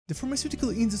The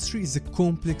pharmaceutical industry is a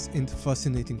complex and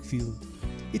fascinating field.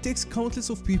 It takes countless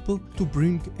of people to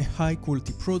bring a high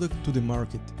quality product to the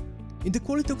market. In the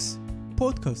Qualitox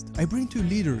podcast, I bring to you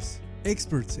leaders,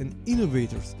 experts and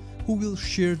innovators who will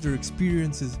share their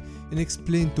experiences and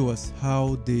explain to us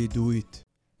how they do it.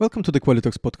 Welcome to the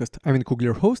Qualitox podcast. I'm Ian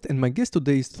Kugler, host, and my guest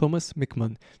today is Thomas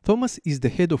McMann. Thomas is the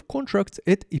head of contracts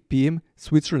at EPM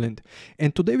Switzerland.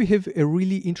 And today we have a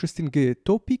really interesting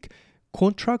topic: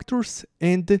 contractors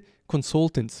and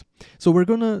consultants. So we're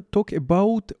gonna talk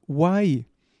about why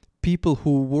people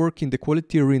who work in the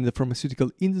quality area in the pharmaceutical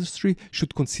industry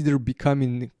should consider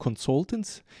becoming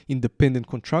consultants, independent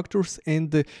contractors,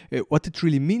 and what it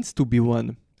really means to be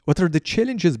one. What are the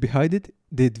challenges behind it,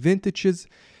 the advantages,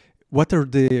 what are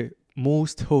the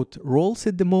most hot roles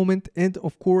at the moment, and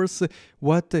of course,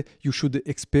 what you should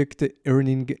expect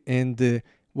earning and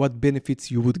what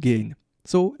benefits you would gain.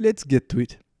 So let's get to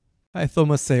it. Hi,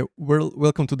 Thomas.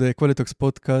 Welcome to the Qualitox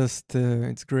podcast.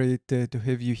 It's great to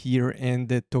have you here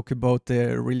and talk about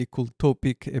a really cool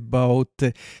topic about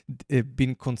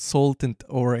being consultant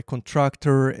or a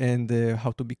contractor and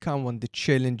how to become one, the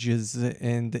challenges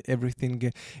and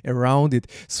everything around it.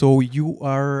 So you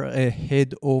are a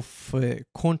head of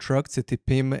contracts at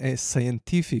EPM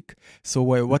Scientific. So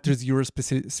what is your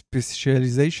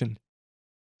specialization?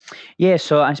 Yeah,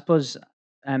 so I suppose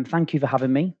thank you for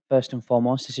having me, first and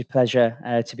foremost. It's a pleasure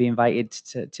to be invited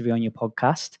to be on your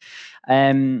podcast.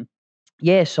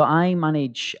 So I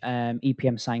manage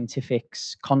EPM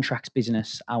Scientific's contracts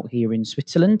business out here in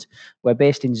Switzerland. We're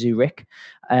based in Zurich.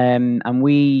 And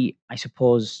we, I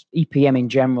suppose, EPM in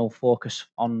general focus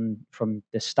on from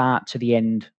the start to the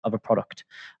end of a product.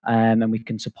 And we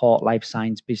can support life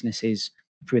science businesses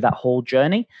through that whole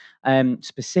journey.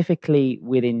 Specifically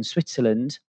within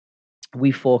Switzerland, we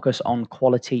focus on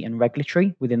quality and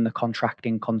regulatory within the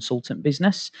contracting consultant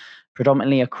business,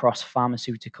 predominantly across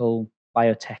pharmaceutical,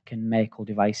 biotech, and medical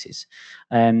devices.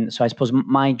 So I suppose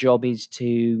my job is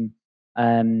to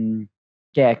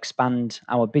expand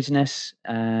our business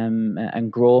and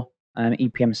grow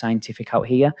EPM Scientific out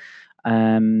here,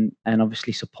 and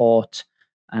obviously support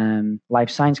life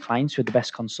science clients with the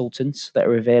best consultants that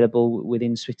are available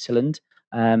within Switzerland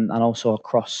and also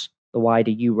across the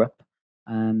wider Europe.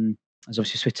 As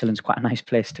obviously Switzerland's quite a nice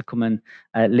place to come and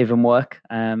live and work.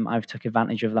 I've took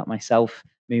advantage of that myself,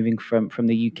 moving from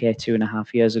the UK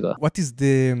 2.5 years ago. What is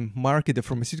the market, the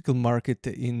pharmaceutical market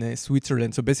in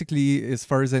Switzerland? So basically, as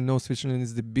far as I know, Switzerland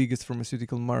is the biggest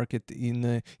pharmaceutical market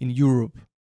in Europe.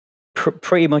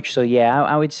 Pretty much so, yeah.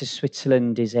 I would say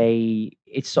Switzerland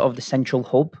it's sort of the central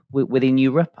hub within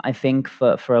Europe. I think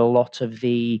for a lot of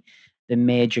the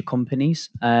major companies.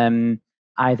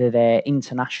 Either their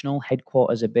international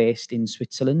headquarters are based in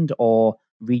Switzerland or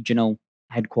regional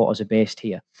headquarters are based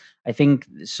here. I think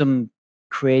some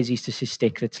crazy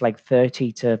statistic that's like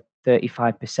 30 to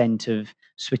 35% of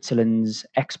Switzerland's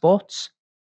exports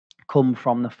come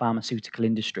from the pharmaceutical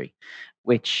industry,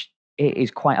 which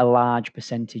is quite a large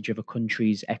percentage of a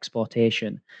country's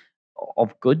exportation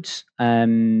of goods.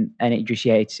 And it just,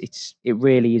 it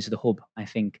really is the hub, I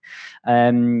think.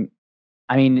 I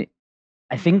mean,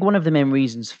 I think one of the main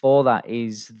reasons for that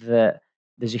is that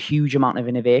there's a huge amount of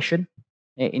innovation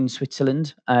in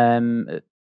Switzerland.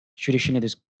 Traditionally,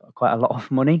 there's quite a lot of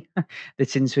money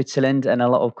that's in Switzerland, and a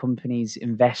lot of companies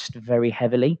invest very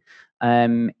heavily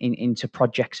into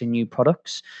projects and new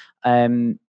products.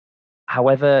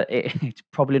 However, it's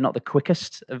probably not the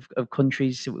quickest of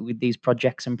countries with these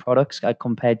projects and products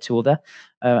compared to other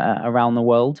around the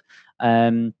world.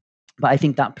 But I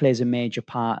think that plays a major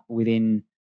part within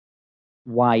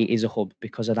why it is a hub,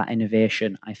 because of that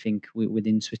innovation, I think,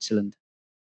 within Switzerland.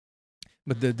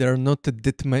 But there are not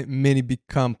that many big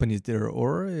companies there,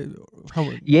 or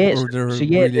how? Yes, Or there are so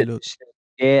yeah, really a lot.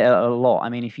 yeah, a lot. I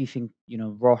mean, if you think,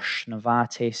 Roche,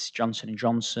 Novartis, Johnson and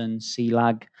Johnson,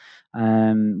 CLAG,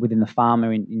 within the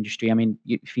pharma industry. I mean,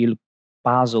 if you look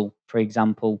Basel, for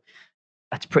example,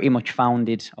 that's pretty much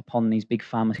founded upon these big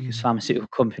pharmaceutical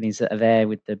companies that are there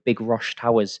with the big Roche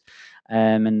towers,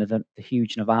 and the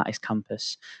huge Novartis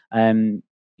campus.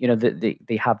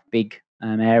 They have big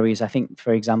areas. I think,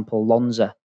 for example,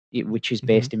 Lonza, which is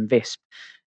based in Visp,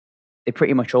 they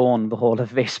pretty much own the whole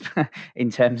of Visp in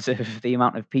terms of the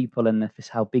amount of people and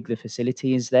how big the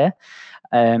facility is there.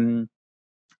 And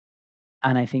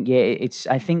I think,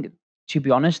 I think, to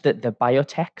be honest, that the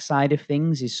biotech side of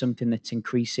things is something that's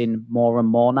increasing more and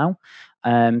more now,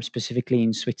 specifically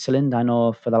in Switzerland. I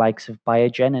know for the likes of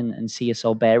Biogen and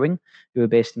CSL Behring, who are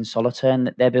based in Solothurn,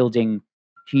 that they're building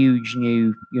huge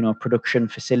new, production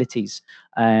facilities,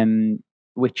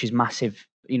 which is massive,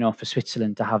 for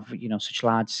Switzerland to have, such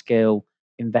large scale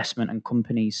investment and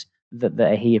companies that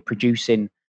are here producing,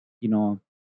 you know,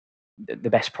 the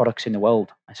best products in the world,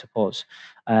 I suppose.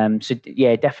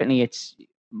 Yeah, definitely, it's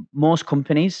most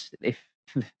companies if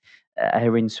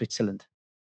are in Switzerland.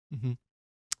 Mhm.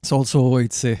 So also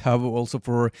it's a hub also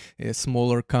for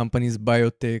smaller companies,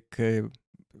 biotech,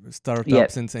 Yeah,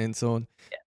 startups, and so on.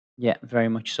 yeah, very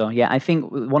much so. Yeah, I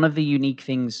think one of the unique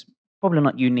things, probably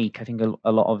not unique, I think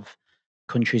a lot of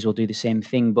countries will do the same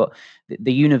thing, but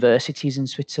the universities in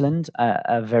Switzerland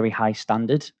are very high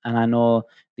standard. And I know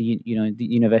the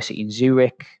university in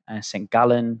Zurich, St.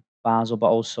 Gallen, Basel, but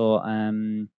also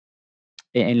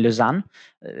in Lausanne.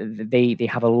 They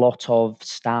have a lot of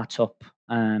startup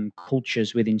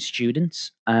cultures within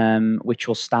students, which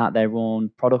will start their own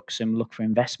products and look for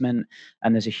investment.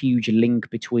 And there's a huge link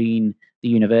between the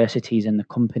universities and the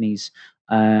companies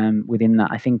within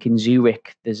that. I think in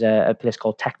Zurich there's a place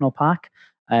called Technopark,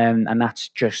 and that's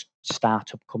just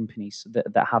startup companies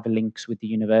that have links with the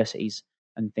universities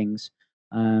and things.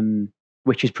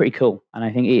 Which is pretty cool, and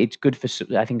I think it's good for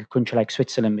I think a country like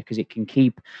Switzerland because it can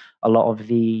keep a lot of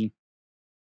the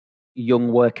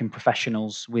young working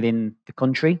professionals within the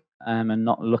country, and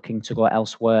not looking to go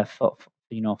elsewhere for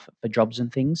jobs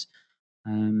and things.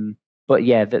 Um, but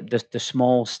yeah, the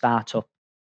small startup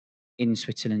in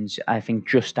Switzerland's I think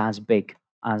just as big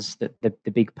as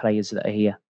the big players that are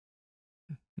here.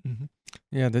 Mhm.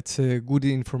 Yeah, that's good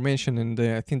information, and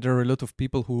I think there are a lot of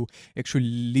people who actually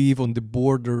live on the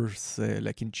borders,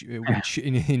 like in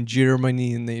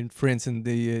Germany and in France, and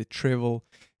they travel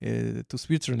to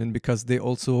Switzerland because they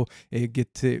also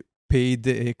get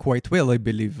paid quite well, I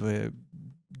believe.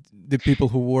 The people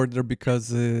who work there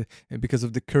because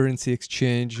of the currency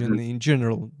exchange, and Mhm, in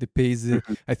general, the pay is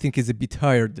mhm. I think is a bit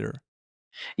higher there.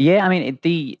 Yeah, I mean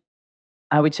the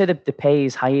I would say that the pay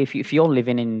is high if you're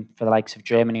living in for the likes of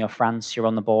Germany or France, you're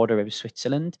on the border of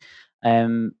Switzerland.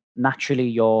 Naturally,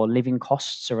 your living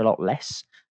costs are a lot less.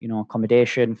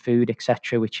 Accommodation, food,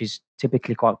 etc., which is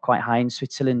typically quite high in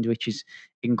Switzerland, which is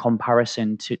in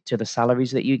comparison to the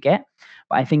salaries that you get.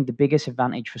 But I think the biggest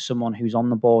advantage for someone who's on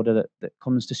the border that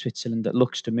comes to Switzerland, that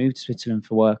looks to move to Switzerland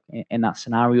for work in that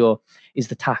scenario, is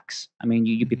the tax. I mean,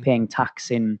 you'd be Mhm. paying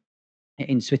tax in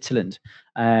Switzerland.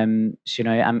 I'm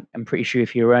pretty sure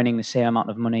if you're earning the same amount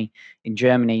of money in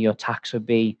Germany, your tax would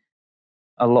be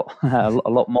a lot a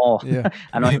lot more. Yeah,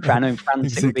 I know in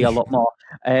France it would be exactly. a lot more.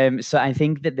 So I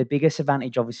think that the biggest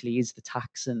advantage obviously is the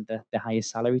tax and the higher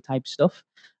salary type stuff.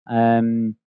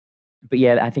 Um, but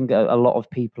yeah, I think a lot of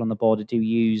people on the border do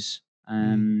use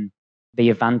Mm. the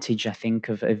advantage, I think,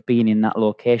 of being in that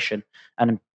location.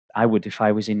 And I would if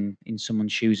I was in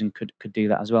someone's shoes and could do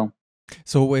that as well.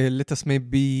 So let us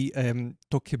maybe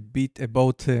talk a bit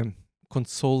about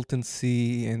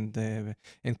consultancy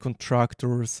and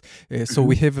contractors. So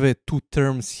we Mhm. have two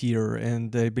terms here,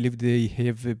 and I believe they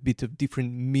have a bit of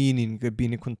different meaning,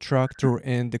 being a contractor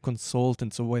and a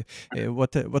consultant. So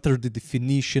what are the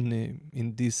definition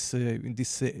in this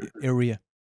area?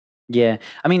 Yeah.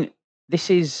 I mean, this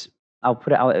is I'll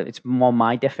put it out, it's more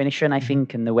my definition, I Hmm.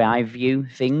 think, and the way I view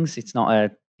things. It's not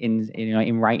a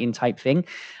in writing type thing.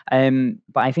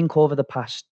 But I think over the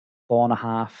past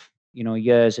 4.5,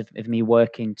 years of me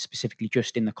working specifically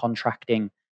just in the contracting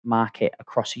market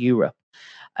across Europe,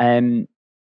 um,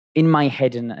 in my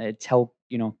head and tell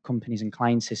companies and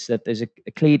clients is that there's a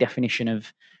clear definition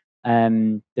of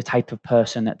the type of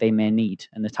person that they may need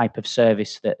and the type of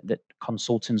service that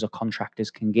consultants or contractors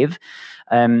can give.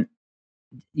 Um,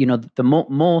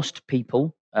 most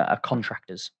people are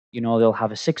contractors. They'll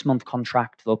have a 6-month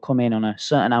contract. They'll come in on a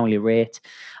certain hourly rate,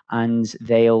 and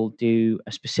they'll do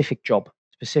a specific job,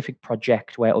 specific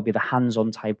project where it'll be the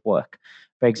hands-on type work.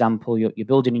 For example, you're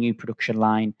building a new production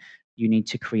line. You need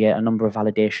to create a number of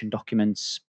validation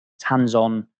documents. It's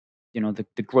hands-on.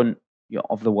 The grunt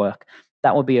of the work.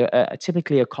 That will be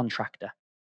typically a contractor.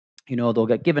 They'll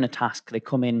get given a task. They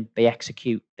come in, they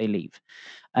execute, they leave.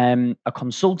 A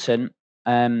consultant,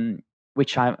 um,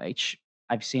 which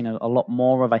I've seen a lot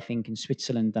more of, I think, in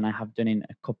Switzerland than I have done in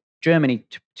Germany.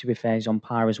 To be fair, is on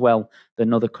par as well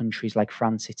than other countries like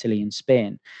France, Italy, and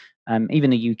Spain,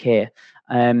 even the UK.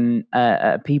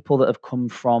 People that have come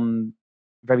from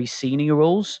very senior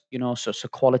roles, so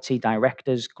quality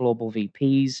directors, global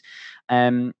VPs,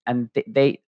 and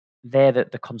they're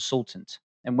the consultant.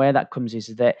 And where that comes is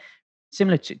that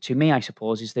similar to me, I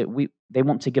suppose, is that they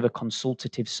want to give a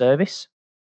consultative service.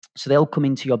 So they'll come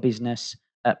into your business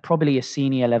at probably a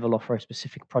senior level or for a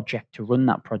specific project to run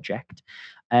that project.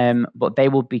 But they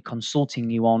will be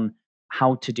consulting you on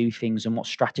how to do things and what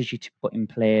strategy to put in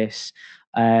place.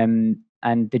 And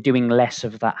they're doing less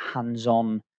of that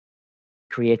hands-on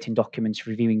creating documents,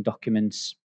 reviewing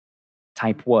documents,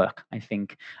 type work, I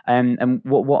think. And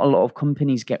what a lot of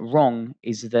companies get wrong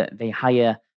is that they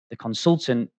hire the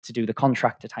consultant to do the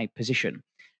contractor type position,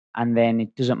 and then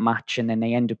it doesn't match, and then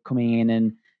they end up coming in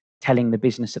and telling the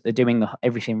business that they're doing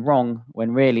everything wrong,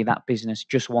 when really that business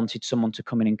just wanted someone to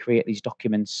come in and create these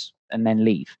documents and then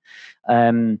leave,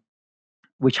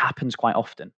 which happens quite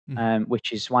often. Mhm.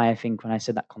 Which is why I think when I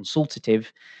said that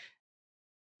consultative,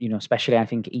 especially I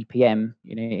think EPM,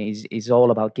 is all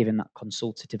about giving that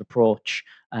consultative approach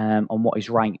on what is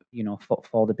right,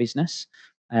 for the business.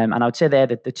 And I would say they're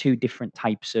the two different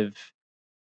types of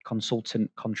consultant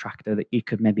contractor that you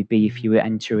could maybe be if Mhm. you were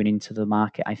entering into the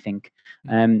market, I think.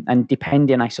 Mhm. And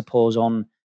depending, I suppose, on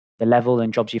the level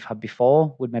and jobs you've had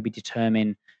before would maybe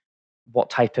determine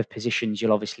what type of positions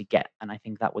you'll obviously get. And I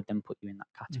think that would then put you in that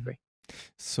Mhm. category.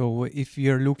 So, if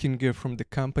you're looking from the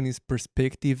company's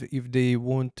perspective, if they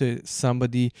want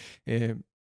somebody uh,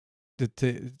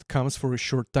 that comes for a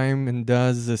short time and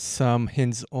does some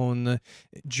hands-on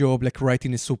job like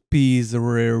writing SOPs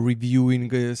or reviewing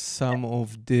some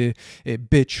of the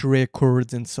batch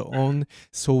records and so on.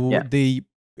 So Yeah.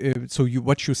 so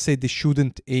what you said, they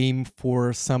shouldn't aim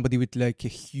for somebody with like a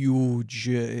huge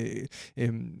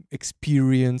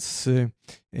experience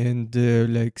and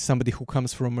like somebody who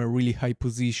comes from a really high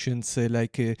positions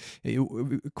like a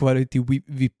quality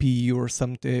VP or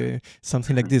something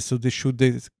like Mhm. this. So they should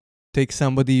take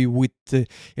somebody with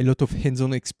a lot of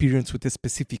hands-on experience with a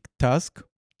specific task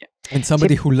Yeah. and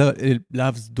somebody Tip who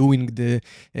loves doing the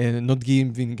not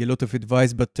giving a lot of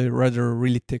advice but rather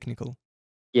really technical.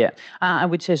 Yeah, I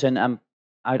would say so, and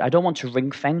I don't want to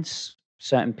ring fence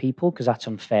certain people because that's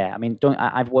unfair. I mean, don't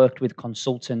I've worked with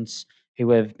consultants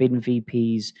who have been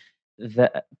VPs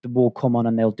that will come on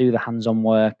and they'll do the hands-on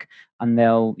work and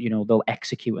they'll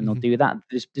execute and they'll Mhm. do that.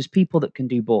 There's people that can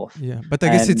do both. Yeah, but I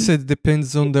guess it Um,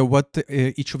 depends it, on what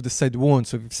each of the side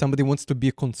wants. So if somebody wants to be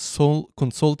a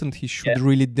consultant, he yeah, should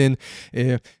really then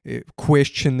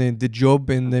question the job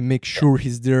and make yeah, sure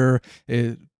he's there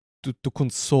to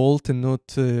consult and not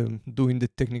doing the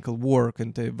technical work,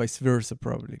 and vice versa,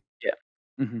 probably. yeah,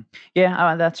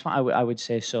 yeah. That's what I would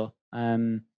say. So,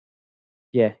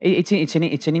 yeah,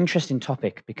 it's an interesting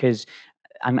topic because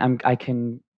I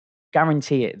can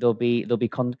guarantee it. There'll be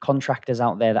contractors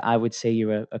out there that I would say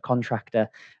you're a contractor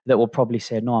that will probably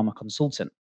say, "No, I'm a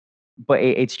consultant." But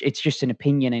it's just an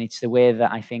opinion, and it's the way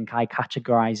that I think I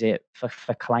categorize it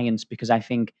for clients, because I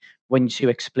think once you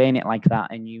explain it like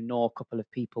that and a couple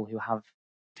of people who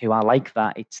are like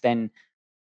that, it's then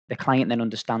the client then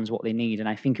understands what they need, and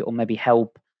I think it will maybe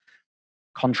help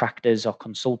contractors or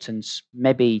consultants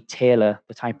maybe tailor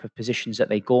the type of positions that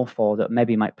they go for that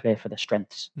maybe might play for their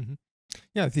strengths. Mhm.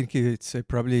 Yeah, I think it's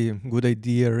probably a good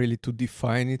idea really to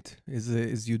define it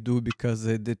as you do, because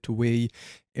that way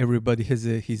everybody has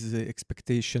his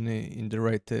expectation in the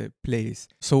right place.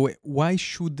 So why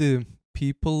should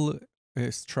people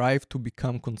strive to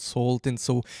become consultants?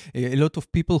 So a lot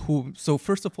of people so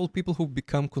first of all, people who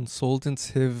become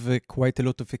consultants have quite a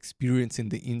lot of experience in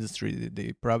the industry.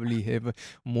 They probably have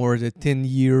more than 10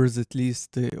 years at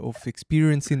least of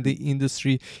experience in the Mhm.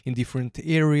 industry in different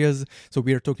areas. So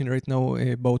we are talking right now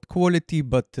about quality,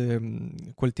 but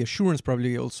quality assurance,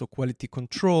 probably also quality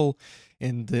control,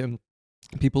 and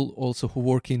people also who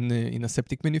work in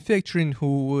aseptic manufacturing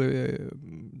who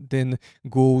then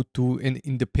go to an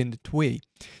independent way.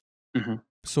 Mhm.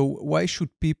 So why should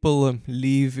people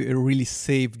leave a really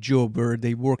safe job where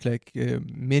they work like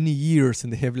many years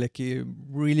and they have like a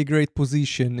really great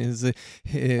position as a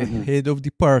Mhm. head of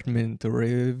department or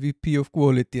a VP of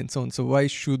quality and so on? So why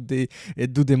should they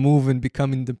do the move and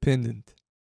become independent?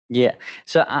 Yeah.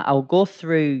 So I'll go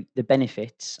through the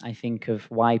benefits, I think, of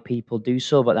why people do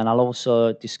so, but then I'll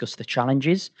also discuss the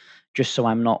challenges, just so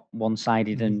I'm not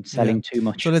one-sided Mhm. and Yeah. selling too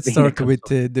much So for let's being a start with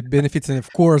consultant. the benefits, and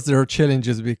of course there are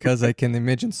challenges because I can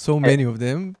imagine so Yeah, many of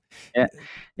them. yeah,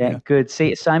 yeah, Yeah. good.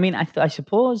 See, so I mean, I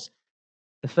suppose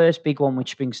the first big one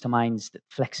which springs to mind is the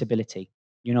flexibility.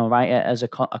 Right? As a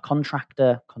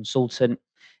contractor, consultant,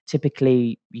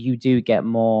 typically you do get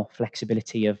more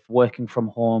flexibility of working from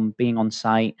home, being on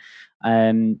site.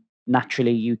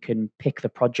 Naturally, you can pick the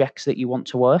projects that you want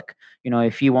to work.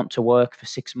 If you want to work for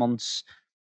 6 months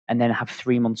and then have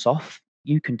 3 months off,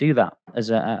 you can do that as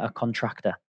a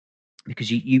contractor,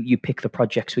 because you pick the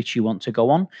projects which you want to go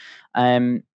on.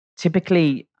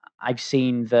 Typically, I've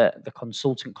seen that the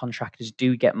consultant contractors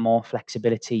do get more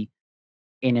flexibility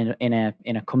in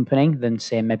a company than,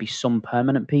 say, maybe some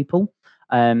permanent people,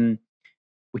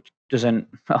 which doesn't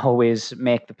always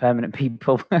make the permanent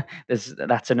people.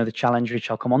 That's another challenge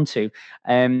which I'll come on to.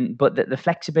 But the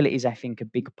flexibility is, I think, a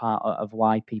big part of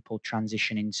why people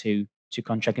transition into to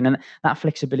contracting. And that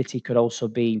flexibility could also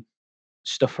be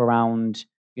stuff around,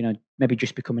 maybe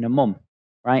just becoming a mum,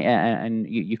 right? And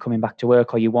you're coming back to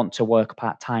work, or you want to work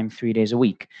part-time 3 days a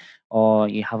week, or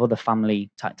you have other family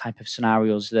type of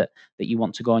scenarios that you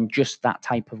want to go, and just that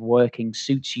type of working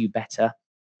suits you better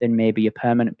than maybe a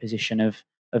permanent position of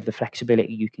the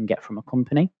flexibility you can get from a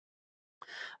company.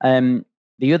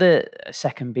 The other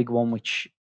second big one, which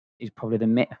is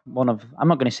probably one of, I'm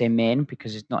not going to say main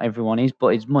because it's not everyone is, but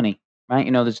it's money,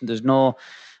 right? There's no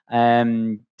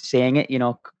saying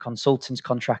it. Consultants,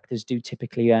 contractors do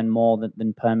typically earn more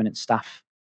than permanent staff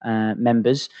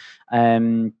members,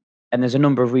 and there's a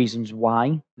number of reasons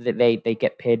why that they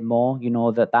get paid more.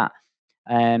 That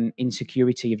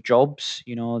insecurity of jobs.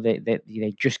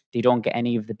 They don't get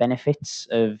any of the benefits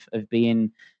of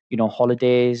being,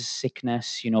 holidays,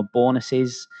 sickness,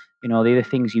 bonuses, the other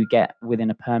things you get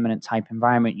within a permanent type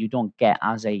environment, you don't get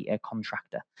as a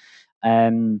contractor.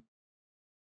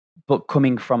 But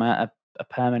coming from a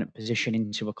permanent position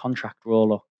into a contract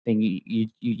role or thing,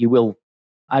 you will,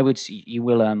 I would say, you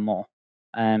will earn more.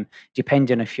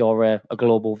 Depending if you're a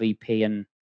global VP and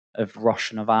of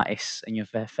Roche Novartis and you're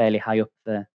fairly high up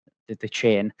the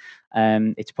chain,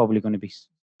 it's probably going to be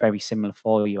very similar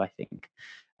for you, I think.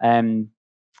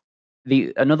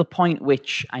 Another point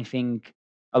which I think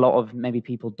a lot of maybe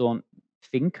people don't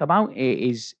think about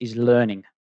is learning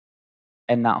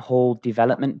and that whole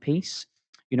development piece.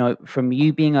 From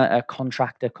you being a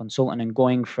contractor consultant and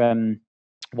going from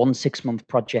one 6-month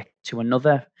project to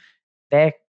another,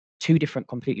 they're two different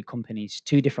completely companies,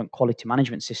 two different quality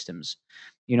management systems,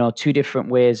 two different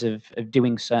ways of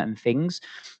doing certain things.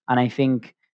 And I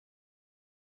think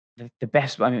the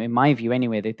best, I mean, in my view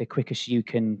anyway, the quickest you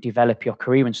can develop your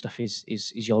career and stuff is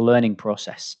your learning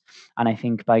process. And I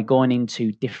think by going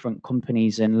into different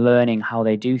companies and learning how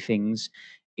they do things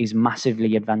is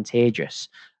massively advantageous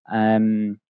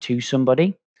to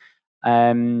somebody.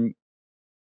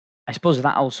 I suppose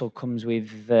that also comes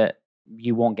with that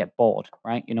you won't get bored,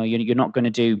 right? You're not going to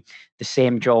do the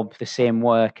same job, the same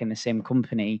work in the same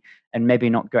company and maybe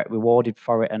not get rewarded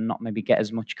for it and not maybe get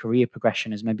as much career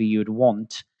progression as maybe you would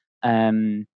want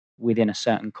within a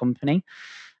certain company.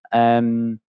 I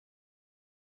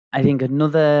think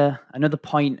another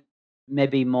point,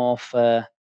 maybe more for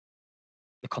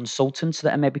the consultants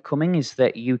that are maybe coming, is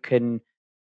that you can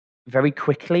very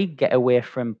quickly get away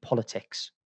from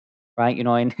politics, right?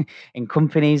 In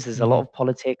companies, there's a lot of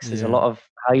politics, there's a Yeah, lot of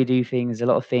how you do things, there's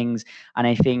a lot of things. And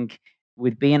I think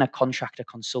with being a contractor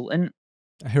consultant,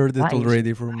 I heard it that is,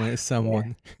 already from yeah,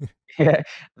 someone. yeah,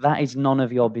 that is none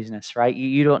of your business, right?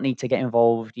 You don't need to get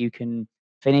involved. You can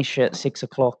finish at 6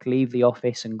 o'clock, leave the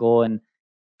office and go, and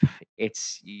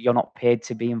you're not paid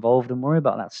to be involved and worry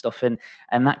about that stuff. And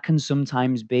that can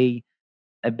sometimes be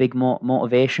a big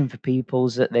motivation for people,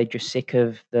 is that they're just sick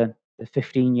of the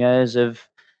 15 years of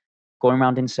going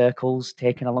around in circles,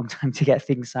 taking a long time to get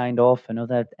things signed off, and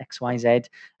other XYZ,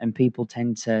 and people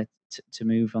tend to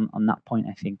move on that point,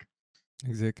 I think.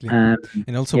 Exactly. Um,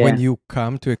 And also, when yeah, you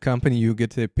come to a company, you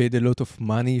get paid a lot of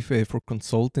money for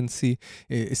consultancy,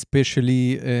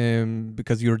 especially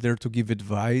because you're there to give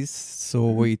advice.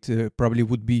 So it probably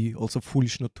would be also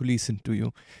foolish not to listen to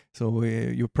you. So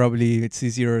it's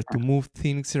easier to move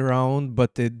things around.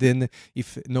 But then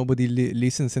if nobody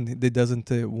listens and they doesn't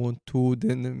want to,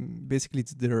 then basically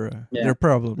it's yeah, their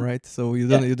problem, right? So you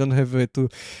yeah, don't have to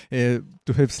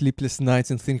have sleepless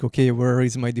nights and think, okay, where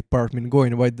is my department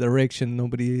going? What direction?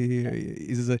 Nobody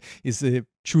is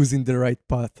choosing the right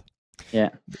path. yeah,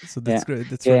 So that's yeah, great.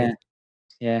 That's right. yeah,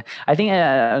 yeah. I think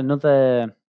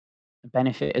another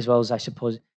benefit as well, as I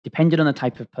suppose, depending on the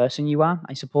type of person you are,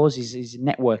 I suppose, is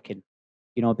networking.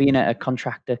 Being a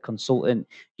contractor consultant,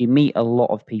 you meet a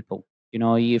lot of people.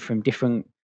 You're from different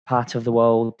parts of the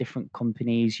world, different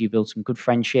companies. You build some good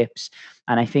friendships,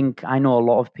 and I know a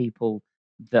lot of people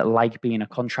that like being a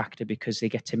contractor because they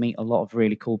get to meet a lot of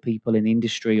really cool people in the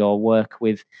industry or work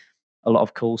with a lot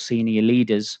of cool senior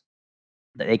leaders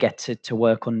that they get to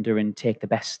work under and take the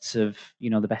best of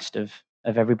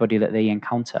everybody that they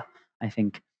encounter, I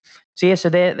think. So yeah, so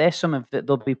there's some of that.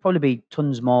 There'll probably be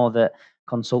tons more that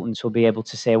consultants will be able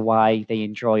to say why they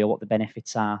enjoy or what the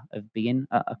benefits are of being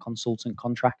a consultant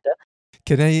contractor.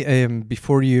 Can I,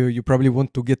 before you probably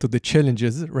want to get to the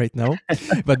challenges right now,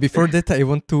 but before that, I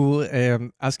want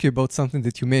to ask you about something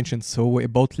that you mentioned. So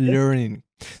about Yeah. learning.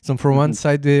 So from one Hmm.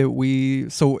 side,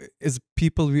 as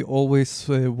people, we always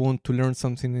want to learn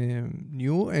something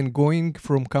new, and going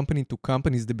from company to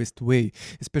company is the best way,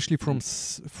 especially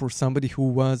for somebody who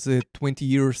was 20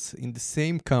 years in the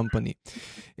same company,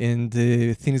 and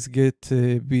things get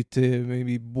a bit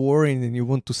maybe boring, and you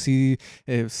want to see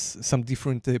some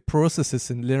different processes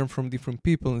and learn from different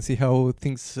people and see how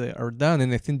things are done.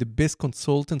 And I think the best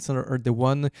consultants are the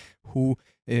one who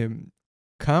um,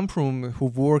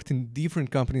 who've worked in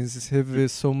different companies, have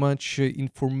so much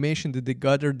information that they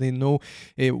gather. They know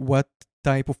what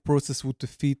type of process would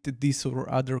fit this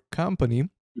or other company,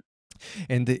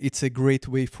 and it's a great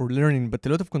way for learning. But a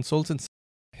lot of consultants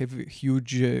have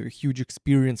huge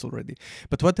experience already.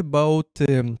 But what about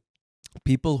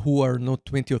people who are not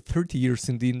 20 or 30 years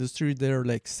in the industry? They're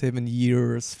like 7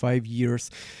 years, 5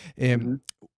 years. um, Hmm.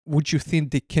 would you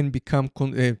think they can become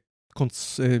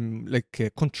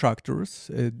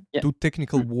contractors, Yeah. do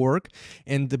technical work,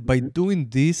 and by Hmm. doing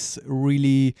this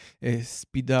really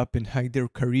speed up and hike their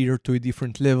career to a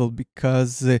different level?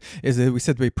 Because as we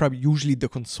said, we probably usually the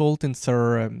consultants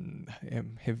are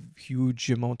have huge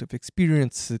amount of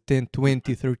experience, 10,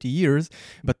 20, 30 years.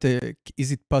 But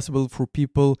is it possible for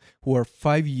people who are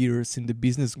 5 years in the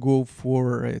business go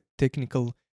for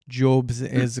technical jobs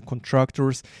as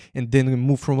contractors, and then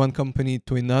move from one company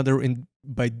to another, and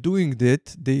by doing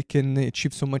that they can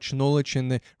achieve so much knowledge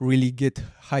and really get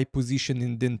high position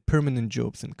in then permanent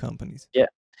jobs in companies? Yeah.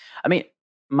 I mean,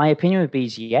 my opinion would be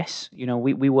is yes.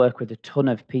 We work with a ton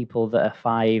of people that are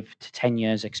 5 to 10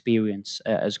 years experience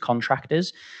as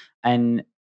contractors. And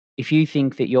if you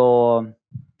think that you're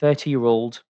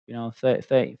 30-year-old,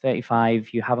 30,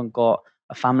 35, you haven't got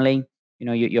a family,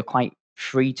 you're quite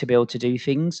free to be able to do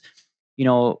things,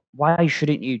 why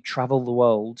shouldn't you travel the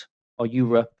world or Mhm.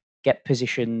 Europe, get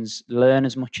positions, learn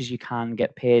as much as you can,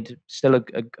 get paid still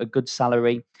a good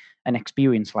salary, and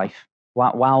experience life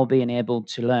while being able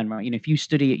to learn, right? If you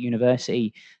study at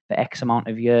university for X Mhm. amount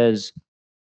of years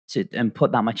and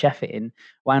put that much effort in,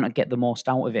 why not get the most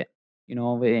out of it,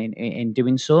 in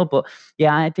doing so? But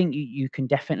yeah, I think you can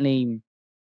definitely,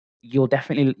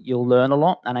 you'll learn a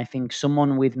lot. And I think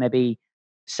someone with maybe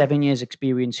 7 years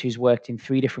experience who's worked in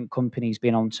three different companies,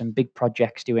 been on some big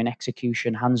projects, doing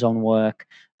execution, hands-on work,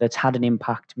 that's had an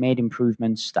impact, made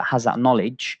improvements, that has that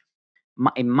knowledge,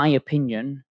 in my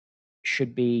opinion,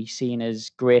 should be seen as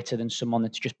greater than someone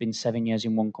that's just been 7 years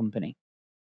in one company,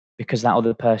 because that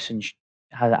other person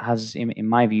has in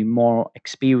my view, more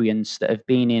experience, that have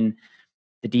been in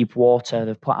the deep water,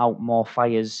 they've put out more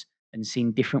fires and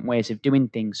seen different ways of doing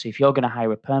things. So if you're going to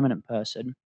hire a permanent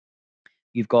person,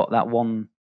 you've got that one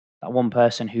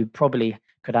person who probably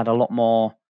could add a lot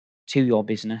more to your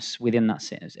business within that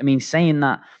sentence. I mean, saying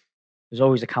that, there's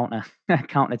always a counter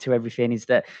counter to everything, is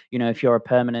that, if you're a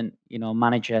permanent,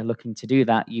 manager looking to do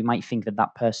that, you might think that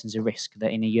that person's a risk,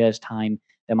 that in a year's time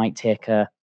they might take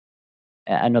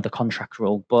another contract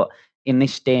role. But in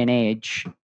this day and age,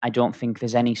 I don't think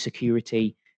there's any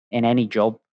security in any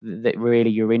job, that really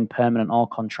you're in permanent or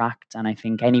contract. And I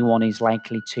think anyone is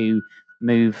likely to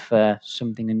move for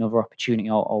something, another opportunity,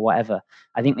 or whatever.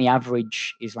 I think the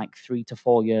average is like 3 to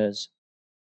 4 years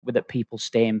with that people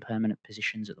stay in permanent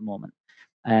positions at the moment.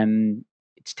 Um,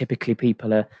 it's typically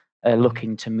people are Mhm.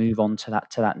 looking to move on to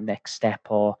that next step,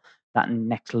 or that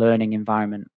next learning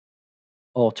environment,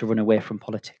 or to run away from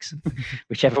politics,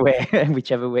 whichever way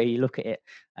whichever way you look at it.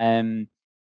 Um,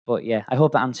 but yeah, I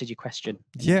hope that answered your question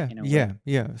in a Yeah, in a way.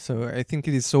 yeah. So I think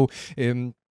it is so.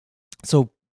 Um, so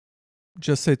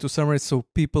just to summarize, so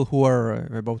people who are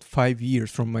about 5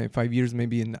 years, from 5 years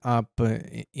maybe and up,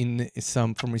 in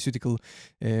some pharmaceutical,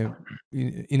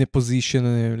 in a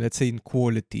position, let's say in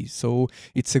quality, so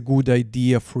it's a good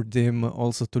idea for them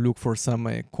also to look for some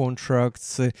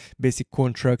contracts, basic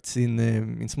contracts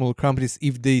in small companies,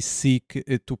 if they seek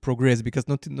to progress, because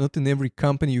not in every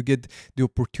company you get the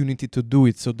opportunity to do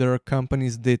it. So there are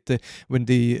companies that when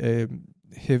they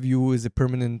have you as a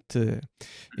permanent Mhm,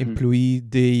 employee,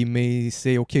 they may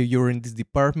say, okay, you're in this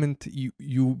department,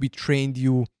 we trained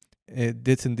you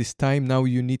this and this time, now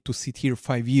you need to sit here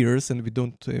 5 years, and we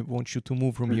don't want you to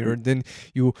move from mhm, here. Then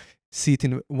you sit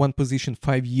in one position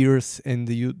 5 years, and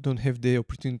you don't have the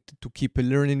opportunity to keep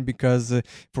learning, because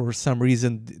for some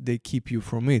reason they keep you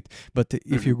from it. But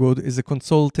if mhm. you go as a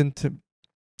consultant,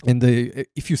 and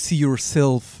if you see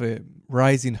yourself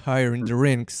rising higher in the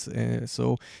ranks,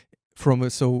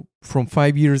 from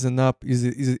 5 years and up,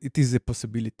 it is a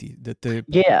possibility that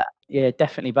Yeah, yeah,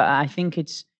 definitely. But I think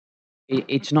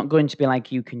it's not going to be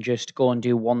like you can just go and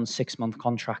do one 6-month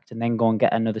contract and then go and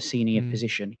get another senior Mm.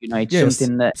 position. It's Yes,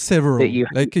 something that several. you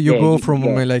Like you yeah, go from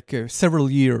yeah, like several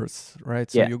years, right?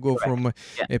 So yeah, you go correct. from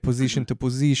Yeah. a position Mhm. to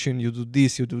position. You do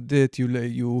this, you do that.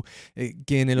 You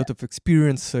gain a Yeah, lot of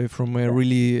experience from yeah,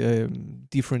 really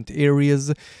different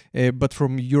areas. But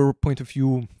from your point of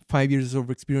view, 5 years of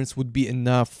experience would be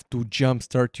enough to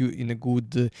jumpstart you in a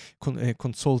good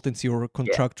consultancy or yeah,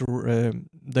 contractor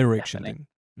direction. definitely. Then.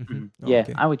 Mhm. Yeah,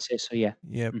 Okay. I would say so, yeah.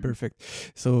 Yeah, Mhm. perfect.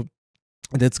 So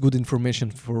that's good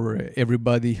information for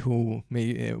everybody who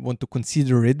may want to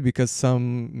consider it, because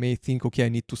some may think, okay, I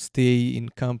need to stay in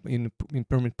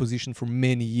permanent position for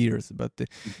many years, but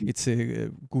Mhm. it's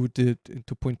good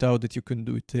to point out that you can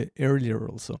do it earlier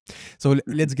also. So Mhm.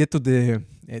 let's get to the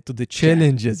Yeah,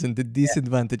 challenges and the yeah,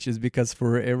 disadvantages, because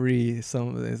for every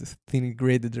some thing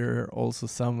great, there are also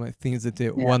some things that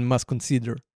yeah. one must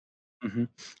consider. Mhm.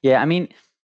 Yeah, I mean,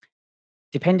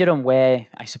 depending on where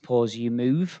I suppose you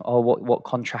move or what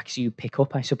contracts you pick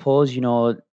up, I suppose,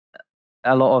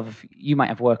 a lot of you might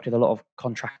have worked with a lot of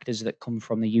contractors that come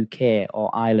from the UK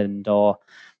or Ireland, or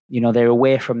they're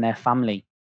away from their family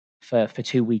for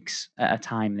 2 weeks at a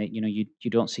time, that you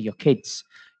don't see your kids.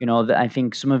 That I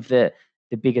think some of the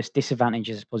biggest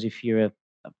disadvantages, I suppose, if you're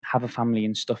have a family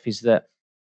and stuff, is that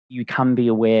you can be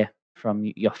away from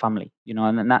your family,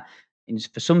 and then that is,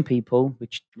 for some people,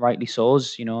 which rightly so,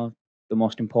 is the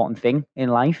most important thing in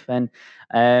life.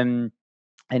 Um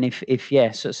and if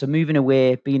yeah, so moving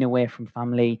away, being away from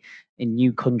family in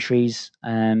new countries,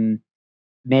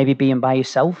 maybe being by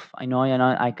yourself. I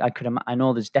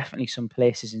know there's definitely some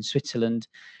places in Switzerland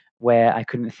where I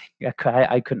couldn't think,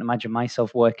 I couldn't imagine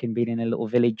myself working, being in a little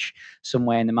village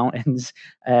somewhere in the mountains.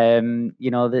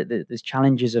 There's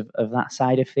challenges of that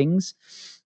side of things.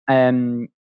 Um,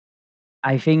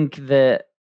 I think that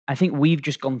I think we've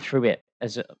just gone through it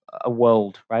as a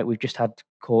world, right? We've just had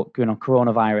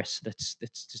coronavirus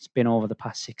that's been over the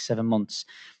past 6-7 months.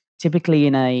 Typically,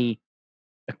 in a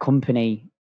company,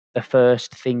 the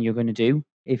first thing you're going to do,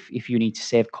 if you need to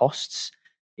save costs,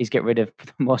 is get rid of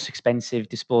the most expensive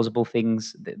disposable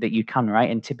things that you can, right?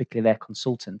 And typically they're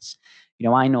consultants.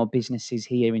 I know businesses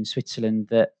here in Switzerland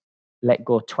that let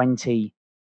go 20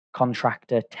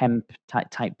 contractor, temp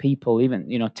type people,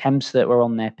 even temps that were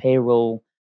on their payroll,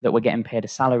 that were getting paid a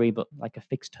salary, but like a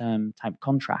fixed term type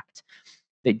contract,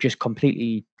 that just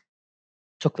completely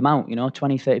took them out.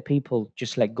 20, 30 people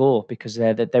just let go because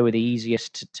they were the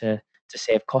easiest to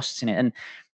save costs in it. And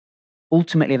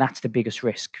ultimately, that's the biggest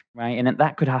risk, right? And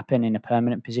that could happen in a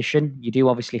permanent position. You do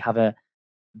obviously have a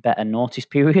better notice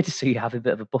period, so you have a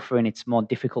bit of a buffer, and it's more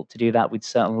difficult to do that with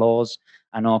certain laws,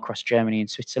 I know, across Germany and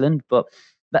Switzerland. But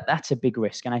that's a big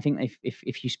risk. And I think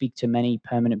if you speak to many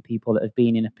permanent people that have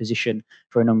been in a position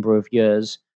for a number of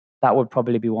years, that would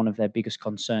probably be one of their biggest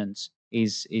concerns,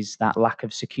 is that lack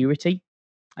of security,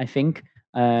 I think,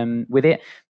 with it.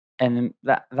 And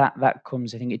that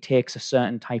comes, I think it takes a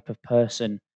certain type of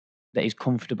person that is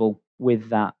comfortable with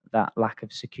that lack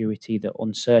of security, the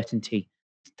uncertainty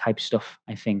type stuff,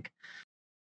 I think.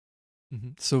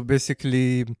 So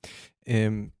basically,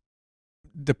 um,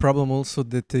 the problem also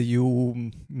that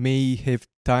you may have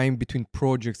time between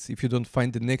projects. If you don't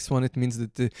find the next one, it means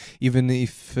that even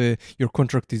if your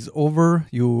contract is over,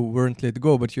 you weren't let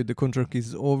go, but the contract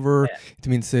is over. Yeah. It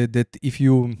means that if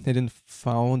you hadn't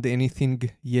found anything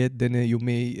yet, then you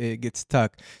may get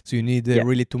stuck. So you need Yeah.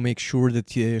 really to make sure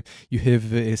that you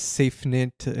have a safe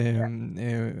net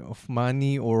of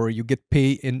money, or you get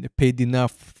paid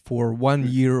enough for one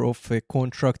Mhm. year of a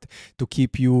contract to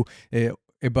keep you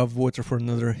above water for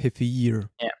another half a year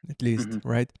Yeah. at least, Mhm.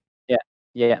 right? Yeah.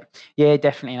 Yeah. Yeah,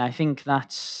 definitely. And I think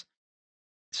that's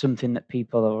something that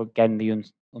people are, again, the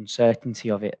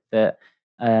uncertainty of it, but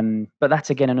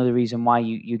that's again another reason why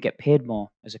you get paid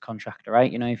more as a contractor,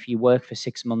 right? If you work for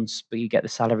 6 months but you get the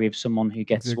salary of someone who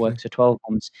gets Exactly. works for 12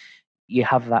 months, you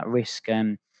have that risk.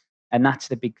 And that's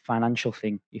the big financial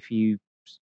thing. If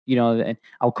and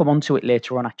I'll come on to it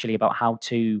later on, actually, about how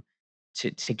to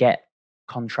get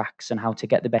contracts and how to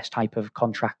get the best type of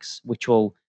contracts, which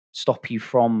will stop you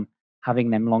from having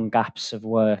them long gaps of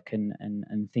work and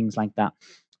things like that.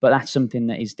 But that's something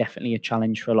that is definitely a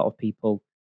challenge for a lot of people,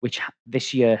 which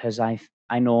this year has, I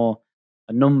know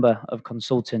a number of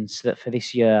consultants that for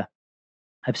this year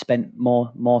have spent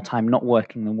more time not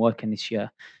working than working this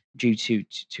year, due to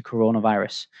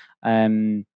coronavirus,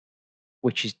 um,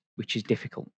 which is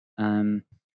difficult.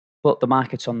 But the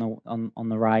market's on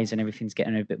the rise, and everything's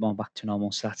getting a bit more back to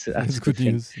normal, so that's That's a good good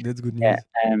thing. news. That's good Yeah,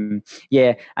 news.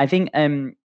 yeah. I think,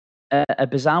 a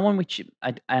bizarre one, which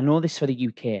I know this for the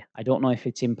UK. I don't know if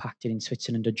it's impacted in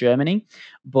Switzerland or Germany,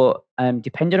 but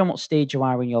depending on what stage you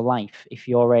are in your life, if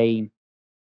you're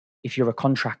a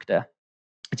contractor,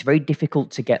 it's very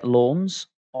difficult to get loans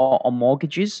or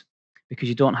mortgages because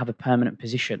you don't have a permanent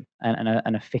position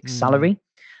and a fixed Mm, salary.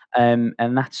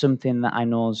 And that's something that I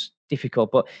know is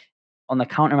difficult. But on the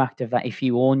counteract of that, if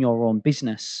you own your own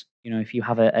business, if you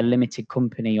have a limited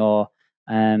company or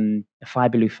a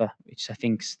Freiberufer, which I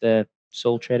think's the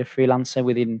sole trader freelancer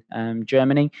within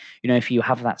Germany, if you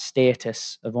have that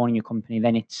status of owning your company,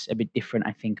 then it's a bit different,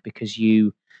 I think, because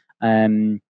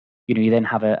um, you then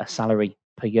have a salary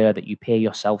per year that you pay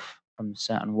yourself from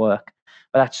certain work.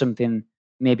 But that's something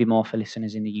maybe more for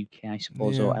listeners in the UK, I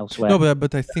suppose, yeah. or elsewhere. No,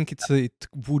 but I think it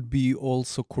would be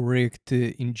also correct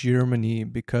in Germany,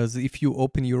 because if you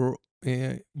open your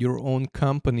own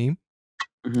company,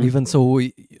 Hmm. even so,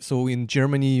 so in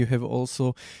Germany you have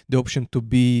also the option to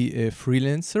be a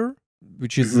freelancer,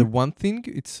 which is Hmm. one thing.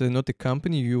 It's not a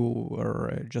company, you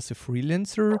are just a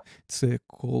freelancer. It's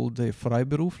called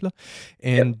Freiberufler.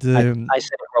 Yeah, And I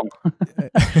said it wrong.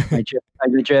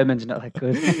 My German's not that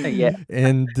good. Yeah,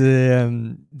 and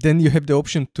then you have the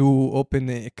option to open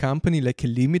a company like a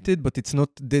limited, but it's not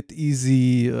that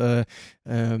easy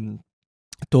um,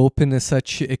 to open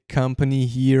such a company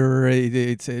here.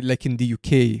 It's like in the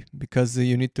UK, because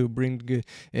you need to bring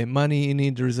money in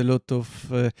it. There's a lot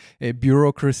of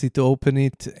bureaucracy to open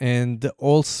it, and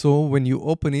also when you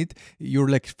open it, you're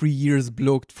like 3 years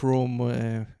blocked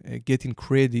from getting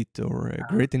credit or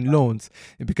getting loans,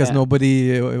 because yeah,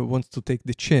 nobody wants to take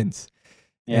the chance.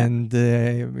 yeah, And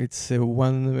it's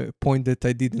one point that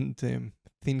I didn't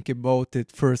think about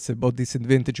at first, about this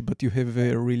advantage, but you have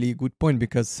a really good point,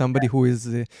 because somebody who is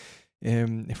a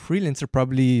freelancer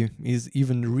probably is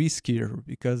even riskier,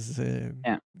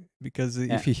 yeah, because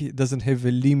yeah, if he doesn't have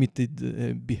a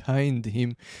limited behind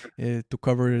him to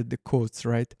cover the costs,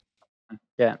 right?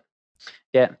 yeah,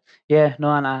 yeah, yeah.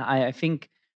 No, and I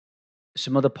think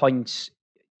some other points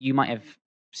you might have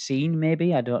seen,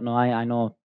 maybe. I don't know. I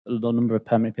know a number of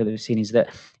permanent people that have seen is that,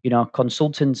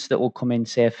 consultants that will come in,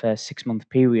 say, for a 6-month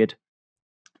period,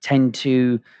 tend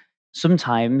to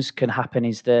sometimes can happen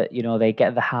is that, they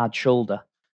get the hard shoulder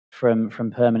from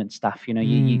permanent staff.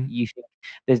 Mm, You think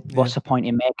there's yeah. what's the point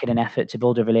in making an effort to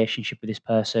build a relationship with this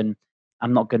person?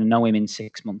 I'm not gonna know him in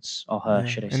 6 months, or her, Yeah,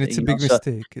 should I and say, it's a big so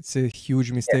mistake. It's a huge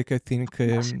yeah, mistake. I think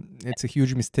massive. it's a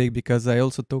huge mistake, because I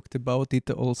also talked about it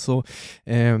also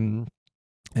um,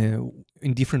 uh,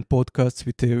 in different podcasts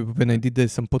with when I did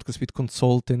some podcasts with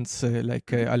consultants like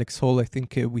Mhm. Alex Hall. I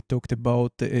think we talked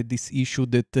about this issue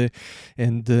that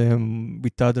and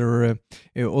with other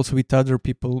also with other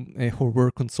people who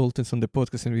were consultants on the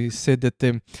podcast, and we said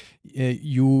that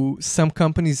you some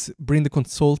companies bring the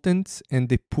consultants and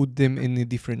they put them in a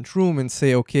different room and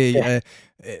say, okay, Yeah,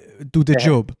 do the yeah,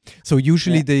 job. So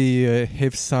usually yeah, they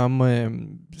have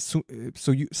some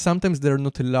sometimes they're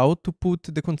not allowed to put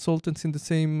the consultants in the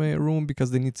same room,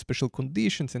 because they need special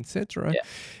conditions, etc. yeah.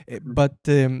 Mhm. But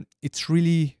it's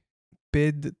really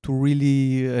bad to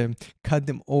really cut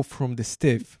them off from the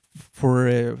staff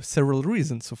for several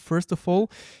reasons. So first of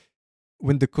all,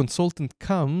 when the consultant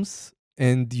comes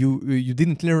and you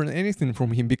didn't learn anything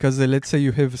from him, because let's say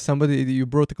you have somebody, you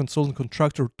brought a consultant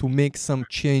contractor to make some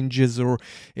changes or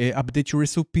update your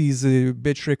SOPs,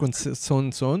 batch records, so on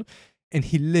and so on, and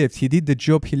he left, he did the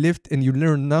job, he left, and you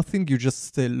learned nothing. You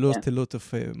just Yeah, lost a lot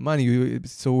of money.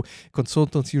 So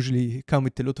consultants usually come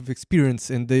with a lot of experience,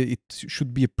 and it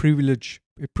should be a privilege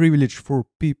for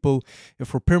people,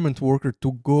 for permanent worker,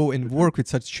 to go and mhm, work with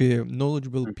such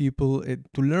knowledgeable mhm, people,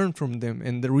 to learn from them,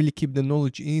 and really keep the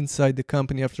knowledge inside the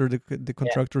company after the yeah,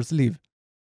 contractors leave.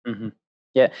 mhm.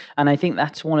 Yeah, and I think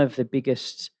that's one of the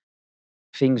biggest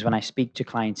things when I speak to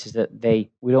clients is that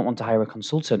we don't want to hire a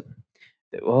consultant.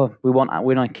 Oh, we want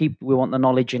the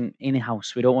knowledge in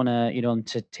house. We don't want to,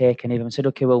 to take any of them. I said,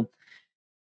 okay, well,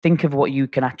 think of what you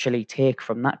can actually take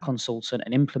from that consultant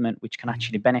and implement, which can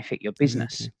actually Mhm. benefit your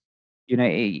business.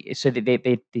 Exactly. So that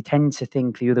they tend to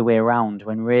think the other way around,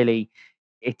 when really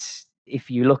it's, if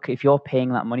you're paying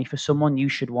that money for someone, you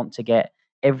should want to get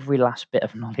every last bit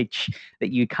of knowledge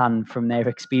that you can from their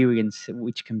experience,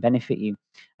 which can benefit you.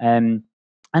 Um,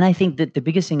 and I think that the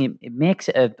biggest thing, it makes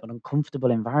it an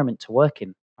uncomfortable environment to work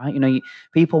in, right?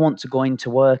 People want to go into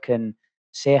work and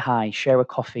say hi, share a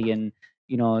coffee, and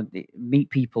meet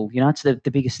people. That's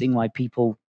the biggest thing why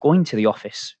people go into the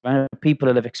office, right? People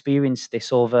that have experienced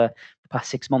this over the past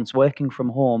 6 months working from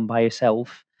home by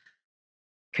yourself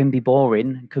can be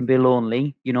boring, can be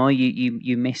lonely.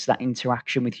 You miss that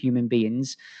interaction with human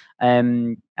beings.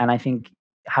 And I think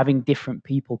having different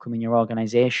people come in your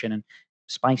organization, and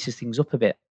spices things up a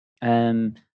bit,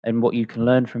 um, and what you can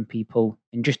learn from people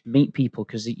and just meet people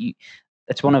because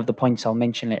that's one of the points I'll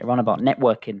mention later on about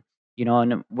networking.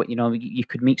 And what you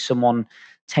could meet someone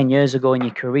 10 years ago in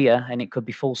your career, and it could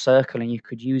be full circle, and you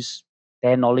could use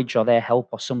their knowledge or their help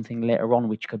or something later on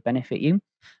which could benefit you.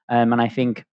 And I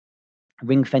think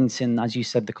ring fencing, as you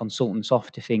said, the consultants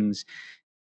off to things.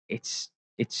 It's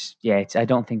it's yeah. I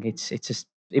don't think it's just,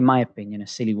 in my opinion, a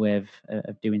silly way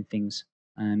of doing things.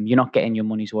 You're not getting your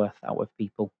money's worth out of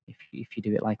people if you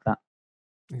do it like that.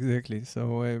 Exactly.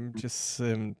 So just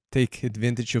take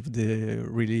advantage of the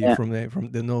really Yeah, from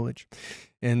the knowledge,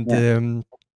 and yeah,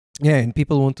 yeah, and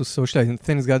people want to socialize. And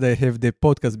thanks God I have the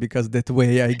podcast because that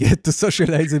way I get to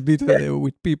socialize a bit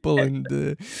with people, and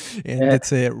yeah.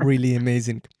 that's really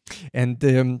amazing.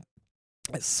 And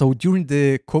so during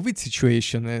the COVID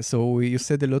situation, so you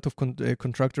said a lot of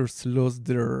contractors lost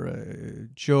their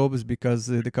jobs because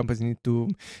the companies need to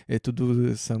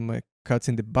do some cuts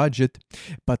in the budget.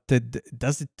 But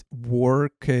does it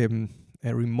work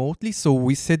remotely? So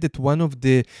we said that one of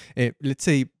the, let's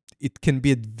say, it can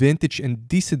be advantage and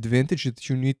disadvantage that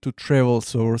you need to travel.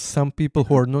 So some people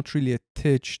who Mhm, are not really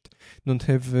attached, don't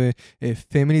have a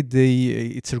family, they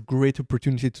it's a great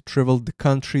opportunity to travel the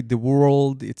country, the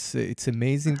world. It's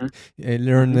amazing. mhm,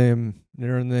 Learn mhm,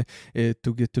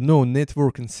 to get to know,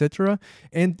 network, etc.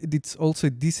 And it's also a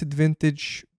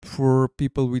disadvantage for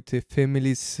people with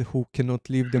families who cannot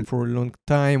leave them mhm, for a long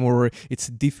time, or it's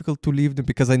difficult to leave them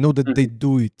because I know that they mhm.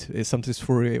 do it sometimes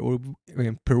for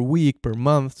per week, per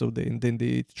month, so and then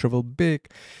they travel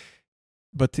back,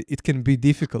 but it can be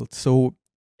difficult. So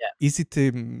Yeah. is it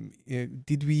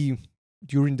did we,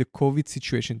 during the COVID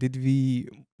situation, did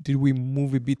we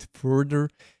move a bit further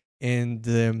and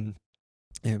um,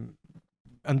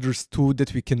 understood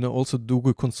that we can also do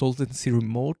good consultancy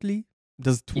remotely?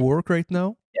 Does it Yeah, work right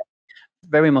now? yeah.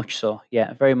 Very much so.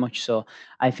 Yeah, very much so.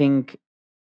 I think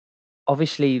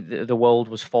obviously the world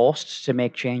was forced to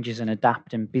make changes and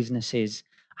adapt, and businesses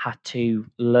had to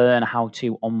learn how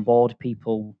to onboard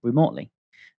people remotely.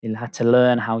 They had to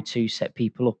learn how to set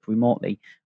people up remotely.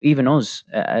 Even us,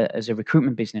 as a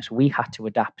recruitment business, we had to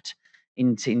adapt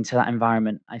into that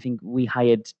environment. I think we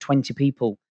hired 20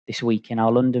 people this week in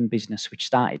our London business, which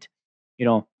started,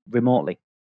 remotely.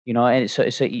 And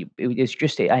it's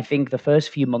just, I think the first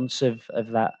few months of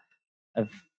that, of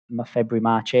February,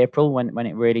 March, April, when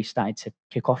it really started to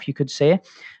kick off, you could say.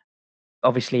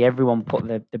 Obviously, everyone put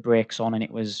the brakes on, and it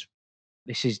was,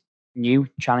 this is new,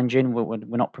 challenging. We're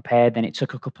not prepared. Then it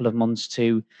took a couple of months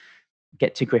to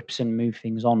get to grips and move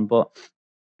things on. But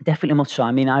definitely much so.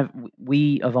 I mean,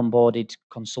 we have onboarded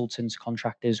consultants,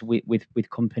 contractors with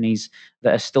companies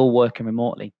that are still working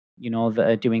remotely. That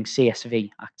are doing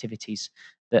CSV activities,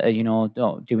 that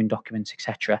are doing documents,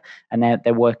 etc. And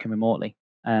they're working remotely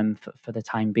for the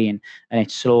time being. And it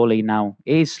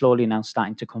is slowly now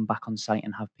starting to come back on site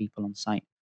and have people on site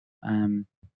um,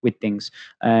 with things.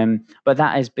 But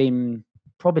that has been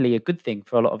probably a good thing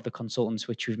for a lot of the consultants,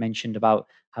 which we've mentioned about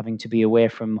having to be away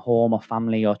from home or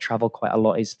family or travel quite a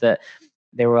lot, is that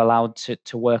they were allowed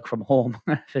to work from home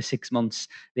for 6 months.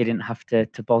 They didn't have to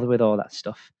bother with all that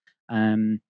stuff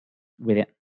with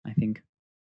it, I think.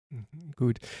 Mhm.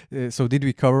 Good. So did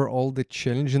we cover all the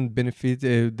challenge and benefit,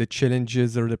 the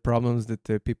challenges or the problems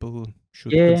that people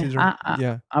should Yeah, consider?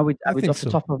 Yeah, I I would think off the so.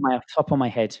 top of my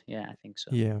head. Yeah, I think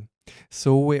so. Yeah.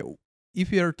 So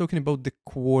if we are talking about the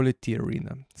quality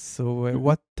arena, so Hmm.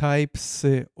 what types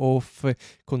of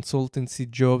consultancy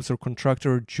jobs or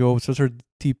contractor jobs, what are the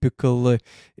typical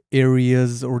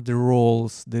areas or the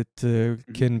roles that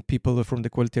Hmm. can people from the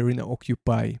quality arena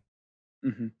occupy?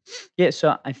 Hmm. Yeah,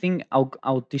 so I think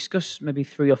I'll discuss maybe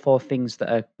three or four things that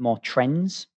are more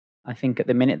trends. I think at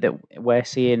the minute that we're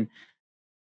seeing,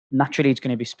 naturally it's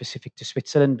going to be specific to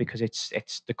Switzerland because it's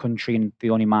the country and the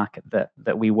only market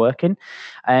that we work in.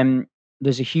 Um,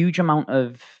 there's a huge amount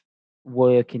of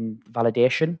work in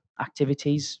validation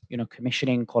activities,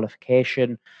 commissioning,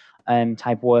 qualification,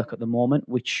 type work at the moment,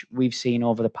 which we've seen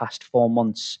over the past 4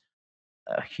 months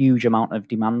a huge amount of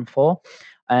demand for.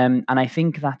 And I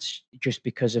think that's just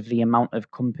because of the amount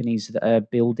of companies that are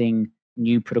building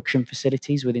new production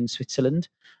facilities within Switzerland.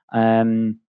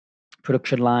 Um,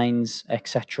 Production lines,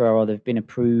 etc., or they've been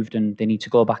approved and they need to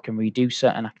go back and redo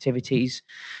certain activities.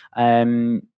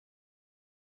 Um,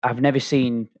 I've never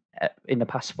seen in the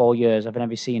past 4 years. I've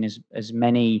never seen as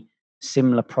many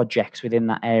similar projects within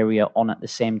that area on at the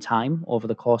same time over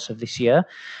the course of this year.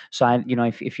 So,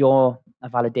 if you're a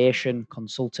validation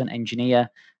consultant engineer,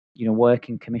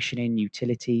 working commissioning,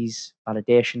 utilities,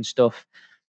 validation stuff,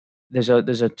 there's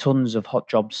a tons of hot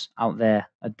jobs out there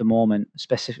at the moment,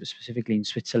 specifically in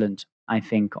Switzerland, I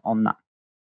think, on that.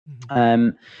 Mhm.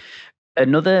 Um,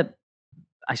 Another,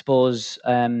 I suppose,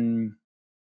 not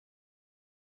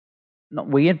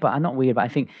weird, but I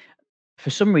think for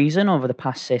some reason over the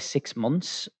past, say, 6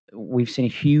 months, we've seen a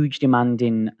huge demand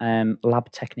in lab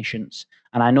technicians,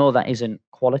 and I know that isn't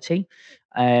quality.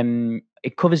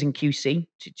 It covers in QC,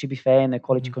 to be fair, in the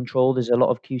quality Mhm. control. There's a lot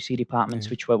of QC departments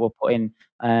Yeah. which we're putting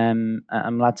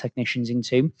lab technicians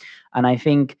into, and I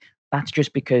think that's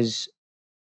just because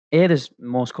A, there's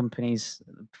most companies,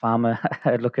 pharma,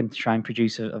 are looking to try and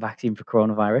produce a vaccine for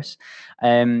coronavirus.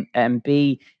 And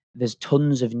B, there's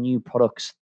tons of new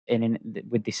products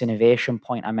with this innovation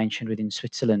point I mentioned within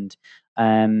Switzerland.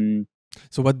 Um,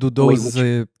 So what do whi those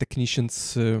which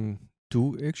technicians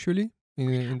do actually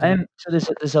in the lab? so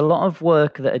there's a lot of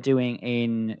work that are doing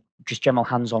in just general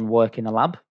hands-on work in the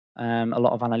lab, a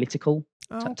lot of analytical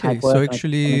Ah, okay. type So work, analytical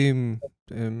actually,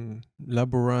 imaging.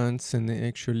 laborants and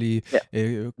actually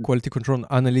Yeah. quality control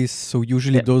analysts. So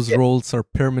usually Yeah. those Yeah. roles are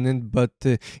permanent, but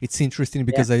it's interesting Yeah.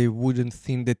 because I wouldn't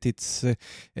think that it's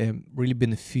really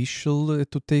beneficial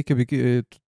to take to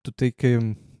take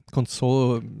Mhm.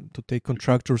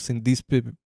 contractors in this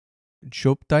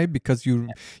job type because you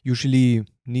usually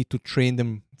need to train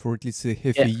them for at least a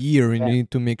half Yeah. a year and Yeah. you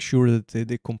need to make sure that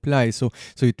they comply. So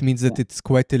it means Yeah. that it's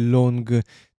quite a long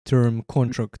term Mhm.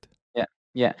 contract. Yeah,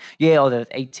 yeah. Yeah, or the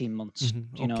 18 months,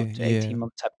 Okay, to yeah.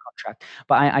 18-month type contract.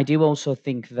 But I do also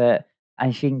think that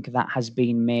has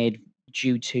been made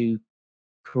due to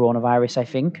coronavirus, I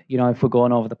think. If we're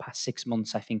going over the past 6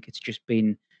 months, I think it's just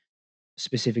been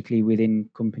specifically within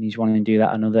companies wanting to do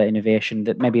that, another innovation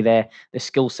that maybe the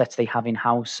skill sets they have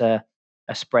in-house are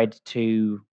spread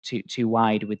too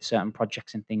wide with certain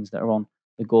projects and things that are on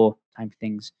the go type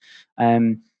things.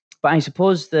 Um, but I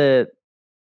suppose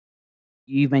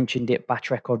you mentioned it,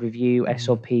 batch record review,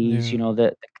 SOPs, Yeah.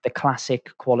 the classic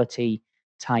quality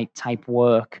type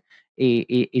work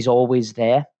is always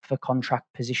there for contract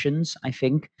positions, I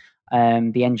think.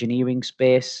 The engineering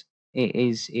space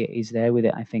is there with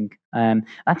it, I think.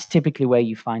 That's typically where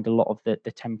you find a lot of the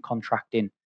temp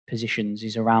contracting positions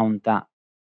is around that.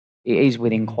 It is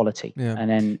within quality, Yeah. and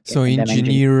then So them engineering.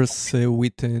 engineers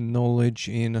with knowledge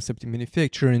in aseptic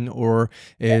manufacturing or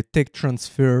tech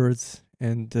transfers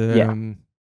and Yeah.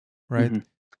 right. Mhm.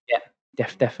 Yeah.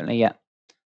 Definitely, yeah.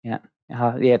 Yeah.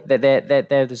 Yeah,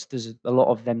 there's a lot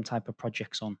of them type of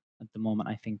projects on at the moment,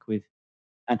 I think,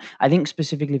 and I think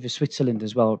specifically for Switzerland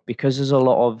as well, because there's a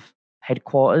lot of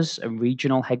headquarters and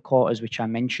regional headquarters, which I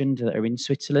mentioned, that are in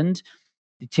Switzerland.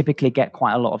 They typically get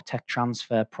quite a lot of tech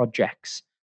transfer projects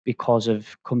because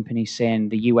of companies saying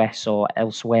the US or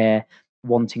elsewhere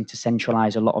wanting to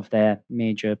centralize a lot of their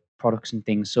major products and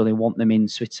things. So they want them in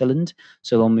Switzerland.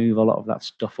 So they'll move a lot of that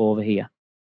stuff over here.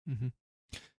 Mhm.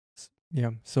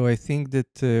 Yeah, so I think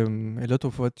that a lot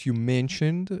of what you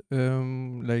mentioned,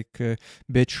 like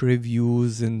batch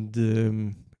reviews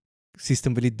and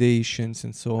system validations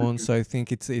and so on. Mhm. So I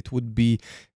think it would be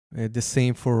the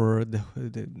same for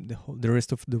the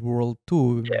rest of the world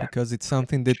too, Yeah. because it's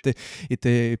something that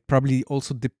it probably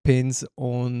also depends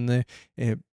on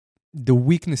the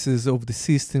weaknesses of the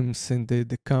systems and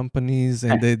the companies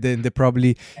and the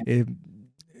probably the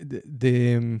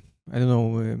I don't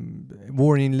know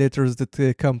warning letters that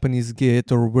the companies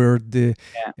get or Yeah.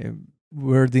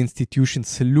 where the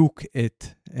institutions look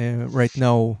at right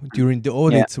now during the Yeah.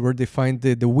 audits where they find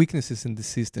the weaknesses in the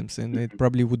systems, and it Mhm.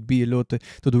 probably would be a lot to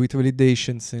do with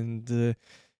validations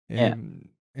Yeah.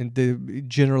 and the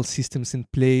general systems in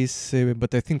place.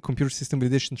 But I think computer system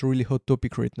validation is a really hot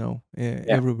topic right now Yeah,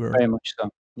 everywhere. very much so.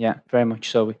 Yeah, very much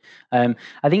so.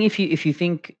 I think if you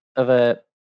think of a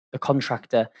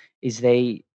contractor, is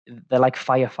they're like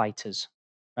firefighters,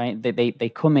 right? They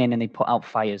come in and they put out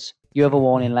fires. You have a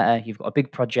warning Mhm. letter, you've got a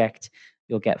big project,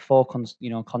 you'll get 4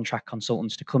 contract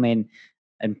consultants to come in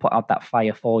and put out that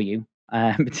fire for you.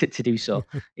 To do so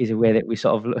is a way that we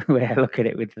sort of way I look at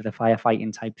it with the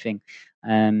firefighting type thing.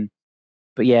 Um,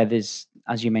 but yeah, there's,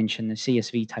 as you mentioned, the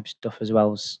CSV type stuff as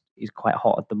well is quite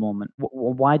hot at the moment.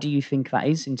 Why do you think that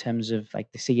is in terms of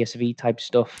like the CSV type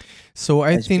stuff So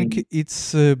I has think been?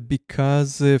 it's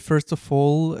because first of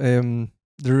all,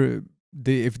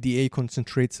 the FDA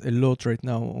concentrates a lot right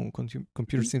now on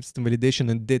computer Mhm. system validation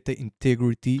and data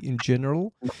integrity in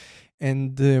general,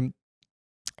 and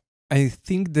I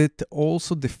think that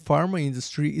also the pharma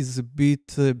industry is a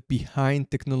bit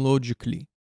behind technologically,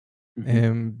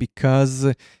 Mhm.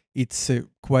 because it's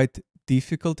quite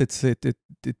difficult. It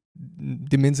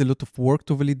demands a lot of work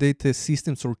to validate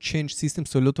systems or change systems.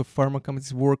 So a lot of pharma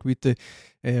companies work with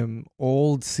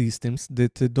old systems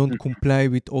that don't Mhm. comply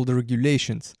with all the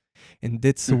regulations. and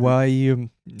that's Mhm. why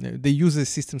they use the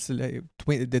systems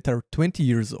that are 20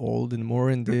 years old and more,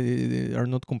 and Mm. they are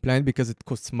not compliant because it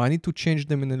costs money to change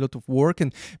them and a lot of work,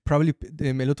 and probably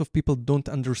a lot of people don't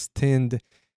understand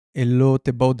a lot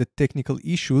about the technical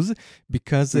issues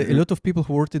because a Mhm. lot of people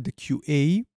who worked at the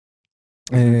QA.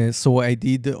 Mhm. So I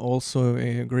did also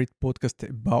a great podcast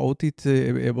about it,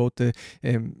 about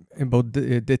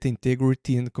the, data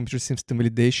integrity and computer system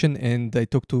validation, and I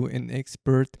talked to an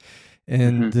expert,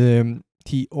 and Mhm.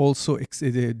 he also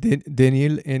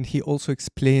Daniel, and he also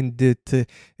explained that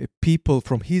people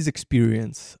from his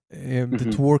experience that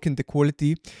Mhm. work in the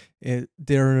quality,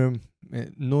 they're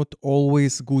not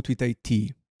always good with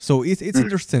IT. So it's Mm.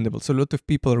 understandable. So a lot of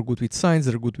people are good with science,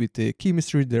 they're good with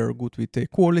chemistry, they're good with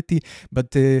quality, but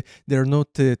they're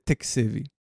not tech savvy,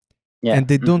 Yeah. and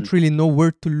they Mhm. don't really know where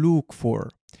to look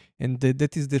for. And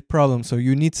that is the problem. So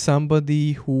you need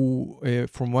somebody who,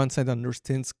 from one side,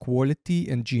 understands quality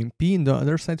and GMP, and the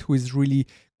other side, who is really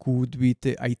good with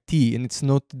IT. And it's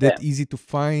not Yeah. that easy to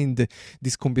find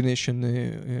this combination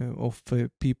of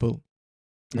people,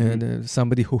 and Mhm.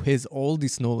 somebody who has all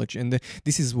this knowledge. And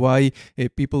this is why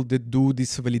people that do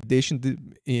this validation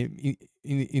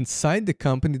inside the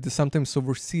company, they sometimes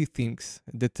oversee things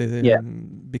that Yeah.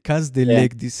 because they Yeah.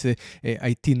 lack this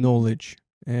IT knowledge.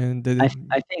 And I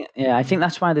think, yeah, I think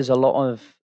that's why there's a lot of,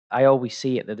 I always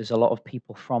see it that there's a lot of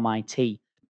people from IT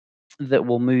that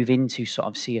will move into sort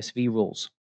of CSV roles.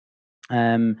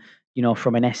 Um,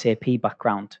 from an SAP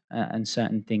background, and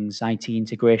certain things, IT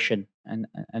integration, and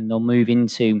they'll move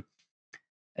into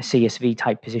a CSV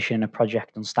type position, a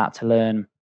project, and start to learn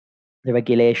the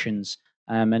regulations.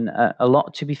 And a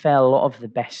lot, to be fair, a lot of the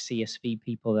best CSV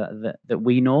people that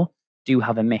we know do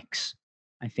have a mix,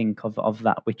 I think, of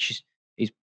that, which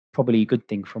is probably a good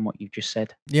thing from what you've just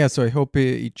said. yeah, so I hope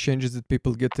it changes, that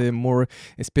people get more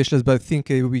specialists. But I think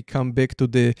we come back to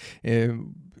the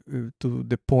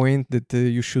point that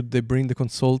you should bring the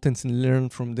consultants and learn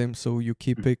from them, so you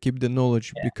Mm. keep the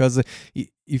knowledge. Yeah, Because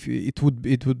if it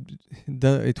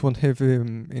won't have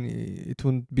it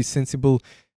won't be sensible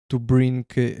to bring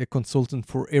a consultant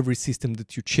for every system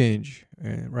that you change,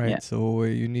 yeah. right? So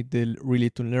you need really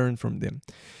to learn from them.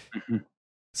 Mhm.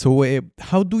 So,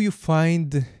 how do you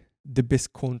find the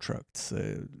best contracts?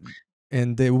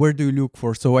 And where do you look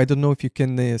for? So, I don't know if you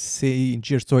can say in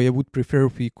years. So, I would prefer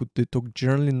if we could talk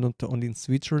generally, not only in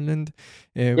Switzerland.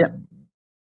 Uh, Yeah.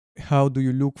 how do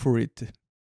you look for it?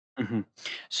 Mhm.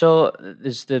 So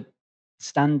there's the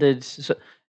standards. So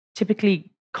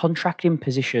typically, contracting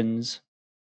positions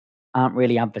aren't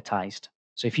really advertised.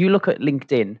 So if you look at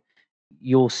LinkedIn,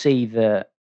 you'll see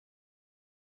that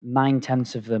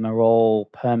 9/10 of them are all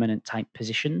permanent type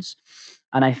positions.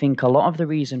 And I think a lot of the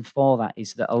reason for that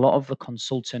is that a lot of the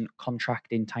consultant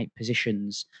contracting type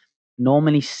positions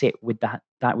normally sit with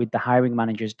that with the hiring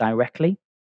managers directly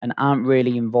and aren't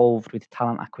really involved with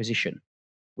talent acquisition,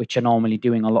 which are normally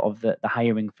doing a lot of the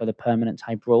hiring for the permanent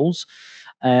type roles.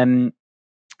 Um,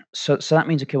 so that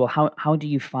means, okay, well, how do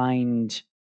you find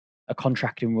a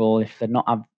contracting role if they're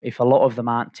not if a lot of them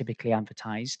aren't typically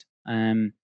advertised,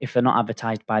 if they're not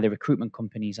advertised by the recruitment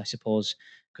companies, I suppose,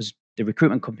 because the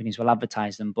recruitment companies will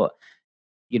advertise them, but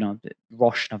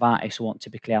Roche, Novartis won't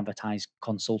typically advertise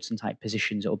consultant type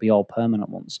positions. It'll be all permanent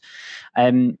ones.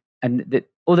 And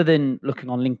other than looking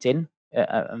on LinkedIn,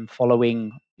 and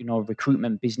following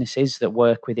recruitment businesses that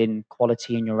work within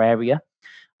quality in your area,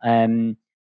 um,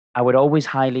 I would always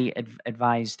highly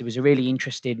advise. There was a really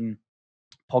interesting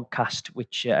podcast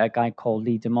which a guy called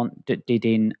Lee Demont did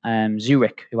in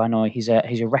Zurich, who I know he's a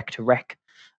rec to rec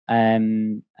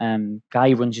guy.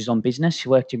 He runs his own business. He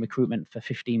worked in recruitment for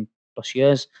 15 plus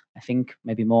years, I think,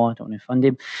 maybe more. I don't know if I found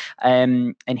him.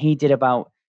 And he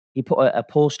put a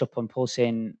post up on post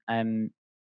saying,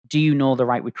 "Do you know the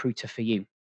right recruiter for you?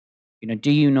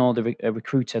 Do you know a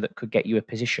recruiter that could get you a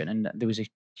position?" And there was a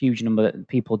huge number that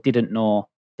people didn't know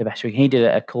the best. He did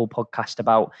a cool podcast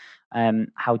about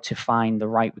how to find the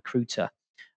right recruiter.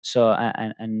 So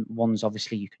and ones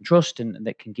obviously you can trust and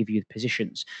that can give you the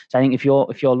positions. So I think if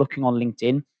you're looking on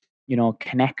LinkedIn,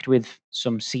 connect with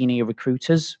some senior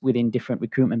recruiters within different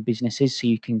recruitment businesses so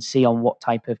you can see on what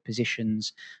type of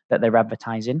positions that they're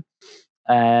advertising,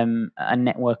 and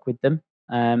network with them.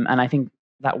 And I think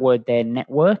that word there,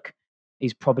 network,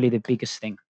 is probably the biggest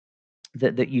thing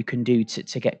that you can do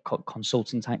to get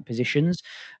consultant type positions.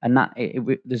 And that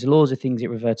there's loads of things it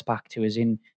reverts back to, as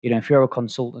in, if you're a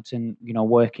consultant,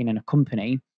 working in a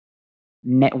company,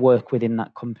 network within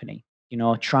that company.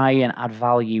 Try and add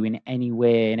value in any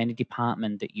way, in any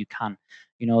department that you can.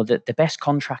 The best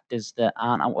contractors that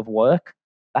aren't out of work,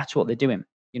 that's what they're doing.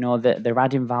 they're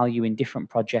adding value in different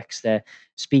projects. They're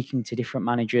speaking to different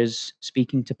managers,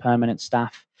 speaking to permanent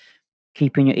staff,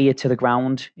 keeping your ear to the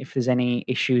ground if there's any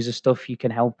issues or stuff you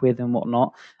can help with and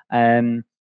whatnot. Um,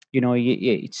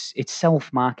 it's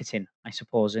self-marketing, I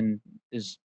suppose, and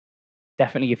there's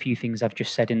definitely a few things I've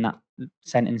just said in that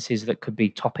sentences that could be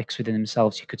topics within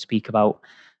themselves you could speak about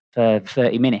for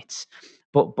 30 minutes.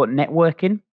 But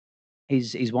networking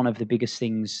is one of the biggest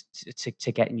things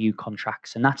to get new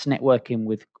contracts, and that's networking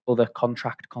with other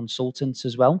contract consultants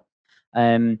as well,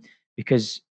 um,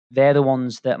 because they're the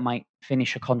ones that might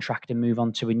finish a contract and move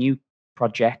on to a new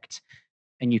project,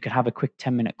 and you could have a quick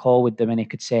 10-minute call with them, and they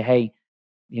could say, "Hey,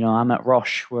 I'm at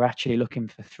Roche. We're actually looking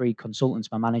for 3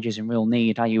 consultants. My manager's in real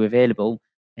need. Are you available?"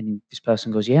 And this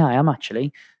person goes, "Yeah, I am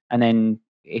actually." And then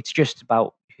it's just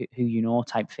about who you know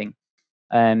type thing.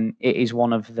 It is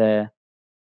one of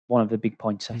the big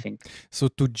points, I Mm. think. So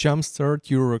to jumpstart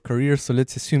your career, so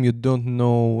let's assume you don't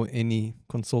know any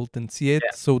consultants yet.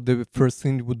 Yeah. So the first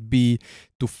thing would be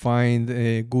to find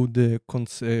a good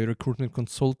recruitment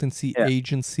consultancy Yeah.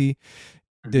 agency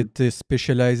Mhm. that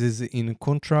specializes in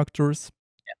contractors,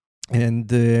 Yeah.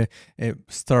 and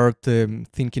start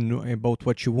thinking about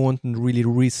what you want and really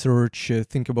research,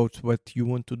 think about what you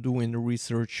want to do and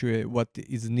research what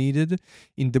is needed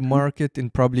in the Mhm. market,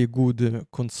 and probably a good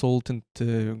consultant,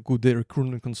 good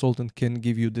recruitment consultant can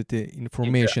give you that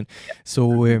information. Exactly. Yeah. So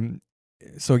Mhm.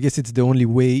 so I guess it's the only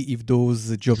way if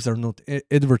those jobs are not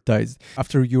advertised.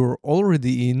 After you're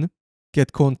already in,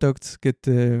 get contacts,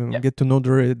 Yeah. get to know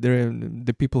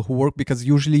the people who work, because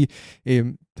usually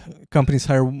um, companies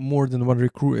hire more than one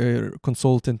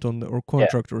consultant or Yeah.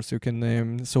 contractor. So you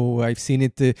can so I've seen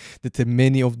it that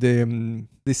many of them,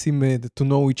 they seem to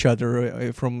know each other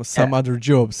from Yeah. some other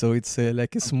job. So it's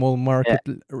like a small Yeah. market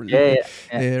Yeah.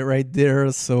 Yeah. right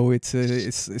there. So it's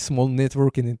a small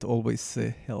network, and it always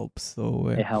helps. So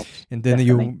It helps, and then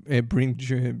definitely. you bring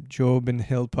job and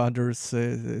help others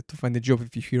to find a job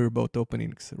if you hear about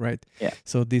openings, right? Yeah.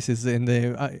 So this is, and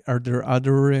are there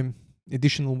other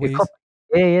additional Yeah, ways?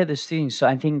 yeah, there's things. So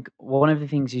I think one of the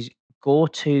things is go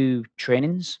to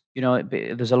trainings.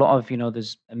 There's a lot of,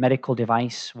 there's a medical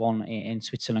device one in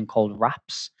Switzerland called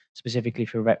RAPS, specifically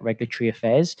for regulatory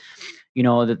affairs.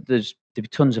 There's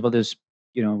tons of others,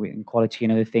 in quality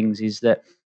and other things, is that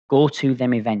go to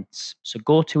them events. So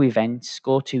go to events,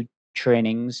 go to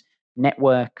trainings,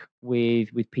 network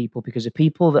with people, because the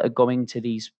people that are going to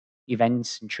these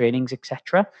events and trainings,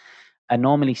 etc., are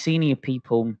normally senior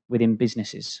people within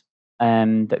businesses,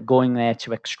 that going there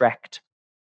to extract,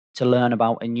 to learn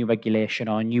about a new regulation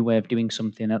or a new way of doing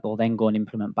something that they'll then go and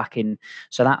implement back in.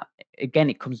 So that, again,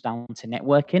 it comes down to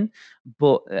networking.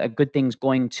 But a good thing's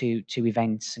going to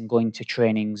events and going to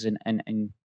trainings, and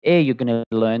A, you're going to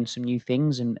learn some new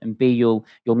things, and B, you'll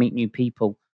meet new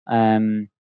people,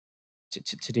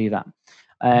 to do that.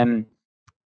 Um,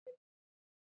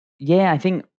 yeah, I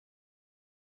think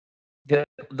the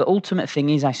ultimate thing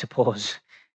is, I suppose,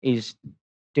 is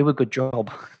do a good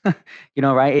job.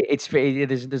 Right? It's pretty,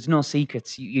 there's no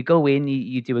secrets. You go in,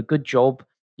 you do a good job,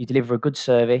 you deliver a good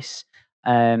service,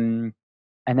 and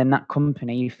then that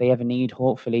company, if they ever need,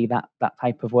 hopefully, that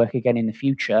type of work again in the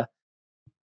future,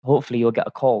 hopefully you'll get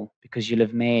a call, because you'll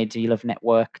have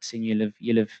networked,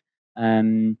 and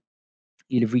um,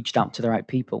 you'll have reached out to the right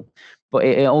people. But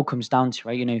it all comes down to,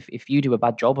 right, if you do a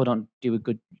bad job or don't do a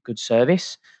good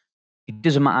service, it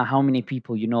doesn't matter how many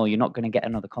people you're not going to get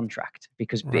another contract,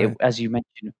 because Right. as you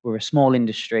mentioned, we're a small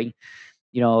industry.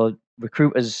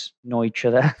 Recruiters know each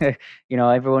other.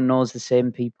 Everyone knows the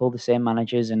same people, the same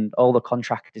managers, and all the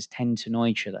contractors tend to know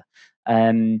each other.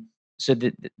 So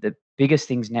the biggest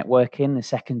thing's networking. The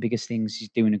second biggest thing is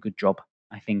doing a good job,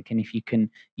 I think. And if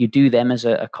you do them as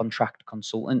a contract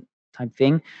consultant type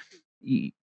thing,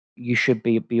 you, you should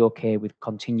be okay with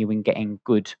continuing getting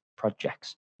good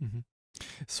projects. Mhm.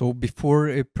 So before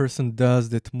a person does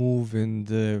that move, and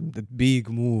that big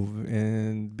move,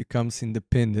 and becomes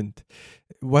independent,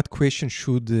 what question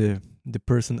should the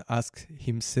person ask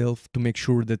himself to make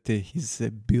sure that he's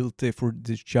built for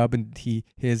this job, and he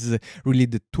has really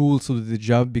the tools of the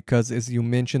job? Because as you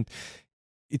mentioned,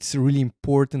 it's really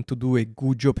important to do a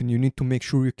good job, and you need to make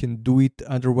sure you can do it.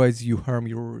 Otherwise, you harm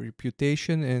your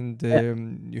reputation, and Yeah.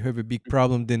 you have a big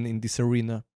problem then in this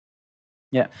arena.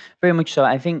 Yeah, very much so.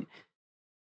 I think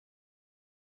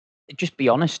just be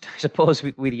honest, I suppose,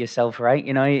 with yourself, right?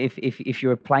 If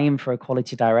you're applying for a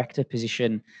quality director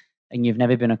position and you've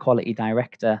never been a quality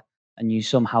director, and you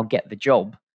somehow get the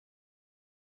job,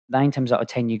 9 times out of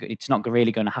 10, it's not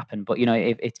really going to happen. But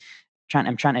if it's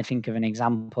I'm trying to think of an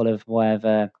example of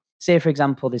whether, say, for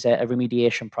example, there's a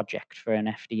remediation project for an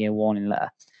FDA warning letter,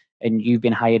 and you've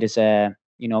been hired as a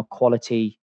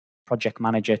quality project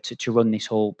manager to run this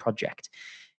whole project.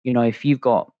 If you've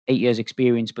got 8 years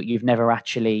experience, but you've never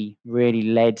actually really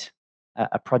led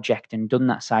a project and done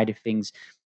that side of things,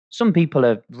 some people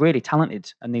are really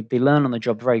talented and they learn on the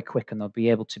job very quick and they'll be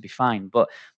able to be fine. But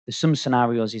there's some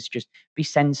scenarios is just be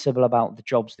sensible about the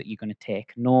jobs that you're going to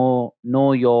take. Know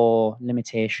your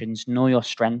limitations, know your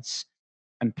strengths,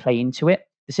 and play into it.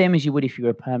 The same as you would if you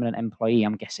were a permanent employee,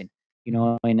 I'm guessing.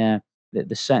 Mhm.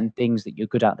 There's certain things that you're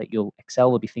good at that you'll excel.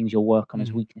 There'll be things you'll work on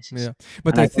as Mhm. weaknesses. Yeah,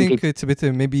 but And I I think think it's it's a bit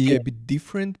maybe yeah, a bit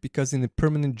different because in a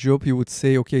permanent job you would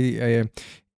say, okay,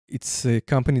 it's a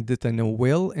company that I know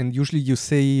well, and usually you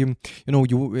say, you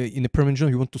in a permanent job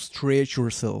you want to stretch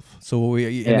yourself. So,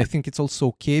 and yeah, I think it's also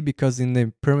okay because in a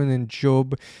permanent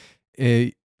job,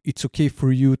 it's okay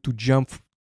for you to jump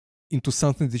into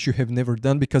something that you have never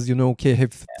done because okay, I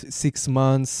have 6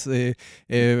 months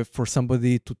for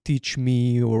somebody to teach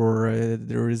me, or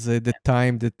there is the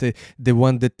time that the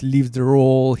one that leaves the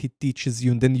role, he teaches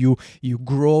you, and then you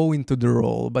grow into the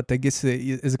role. But I guess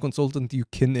as a consultant you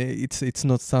can it's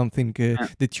not something yeah,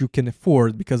 that you can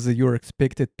afford because you're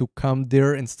expected to come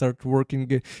there and start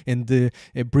working and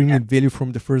yeah, bringing value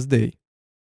from the first day.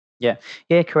 yeah,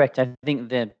 yeah, correct. I think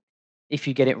that if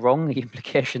you get it wrong, the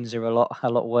implications are a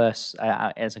lot worse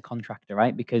as a contractor,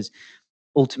 right? Because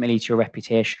ultimately, it's your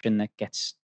reputation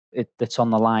that's on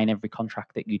the line. Every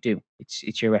contract that you do,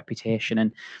 it's your reputation,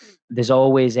 and there's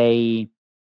always a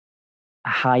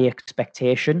high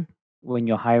expectation when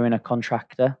you're hiring a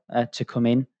contractor to come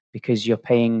in because you're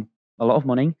paying a lot of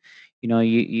money.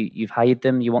 You've hired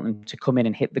them. You want them to come in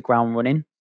and hit the ground running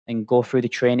and go through the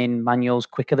training manuals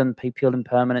quicker than people in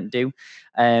permanent do.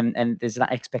 And there's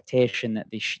that expectation that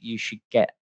you should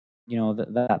get,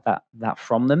 that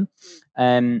from them.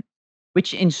 Um,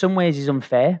 which in some ways is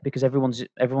unfair because everyone's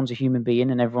a human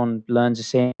being and everyone learns the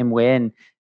same way. And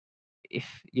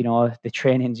if the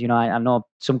trainings, I know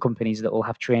some companies that will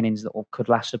have trainings that could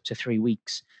last up to 3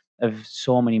 weeks of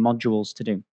so many modules to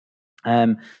do,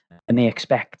 um, and they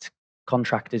expect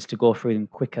contractors to go through them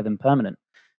quicker than permanent,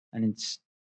 and it's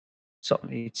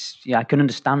yeah, I can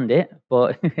understand it,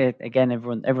 but again,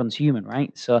 everyone's human,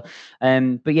 right? So,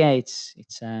 but yeah,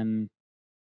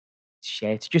 yeah,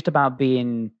 it's just about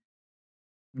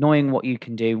knowing what you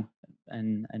can do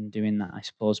and doing that, I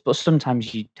suppose. But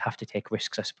sometimes you have to take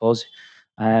risks, I suppose.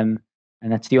 And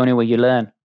that's the only way you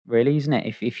learn, really, isn't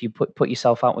it? If you put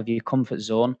yourself out of your comfort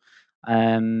zone,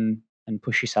 and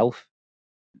push yourself,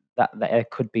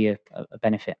 that could be a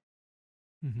benefit.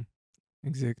 Mhm.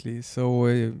 Exactly.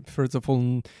 So, first of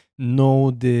all,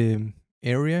 know the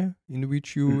area in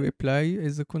which you Mhm, apply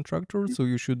as a contractor. mhm, So,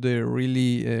 you should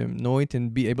really know it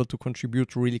and be able to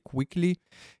contribute really quickly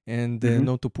and mhm.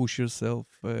 know to push yourself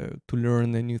to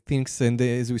learn new things. And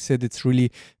as we said, it's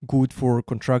really good for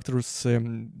contractors.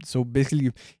 So,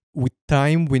 basically, with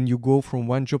time, when you go from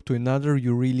one job to another,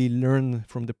 you really learn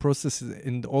from the process,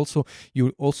 and also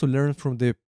you also learn from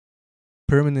the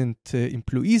permanent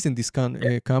employees in this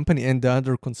Yeah, company and the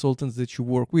other consultants that you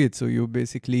work with. So you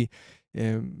basically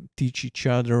teach each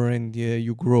other and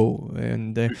you grow.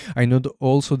 And mm, I know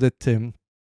also that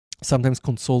sometimes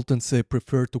consultants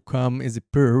prefer to come as a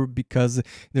pair because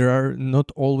there are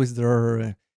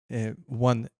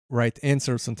one right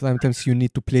answer. Sometimes you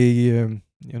need to play.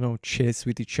 Chess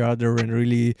with each other and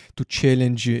really to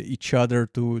challenge each other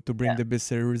to bring yeah, the best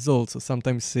results. So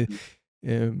sometimes mm,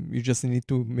 you just need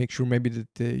to make sure maybe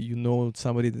that you know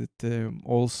somebody that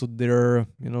also there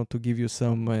to give you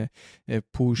some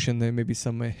push and maybe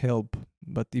some help.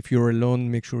 But if you're alone,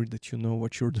 make sure that you know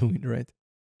what you're doing, right?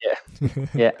 yeah,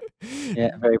 yeah, yeah,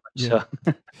 very much Yeah. so.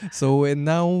 So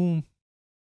now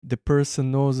the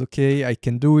person knows, okay, I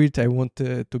can do it, I want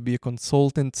to be a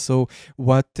consultant. So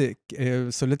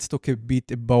so let's talk a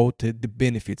bit about the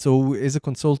benefits. So as a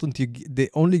consultant, the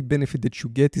only benefit that you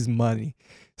get is money.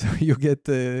 So you get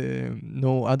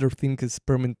no other thing as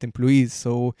permanent employees.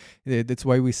 So that's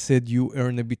why we said you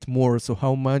earn a bit more. So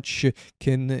how much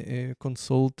can a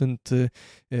consultant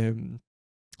um,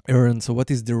 earn? So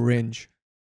what is the range?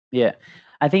 Yeah,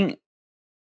 I think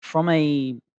from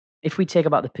a if we take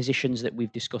about the positions that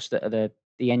we've discussed that are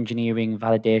the engineering,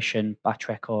 validation, batch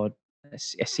record, a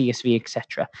CSV,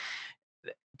 etc.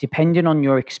 Depending on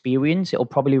your experience, it'll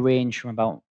probably range from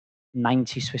about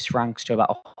 90 Swiss francs to about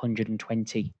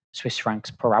 120 Swiss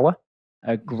francs per hour,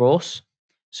 Hmm. gross.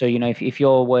 So, if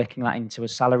you're working that into a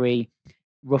salary,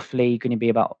 roughly going to be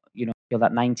about, you're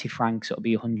that 90 francs, it'll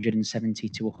be 170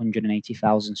 to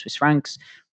 180,000 Swiss francs.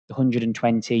 The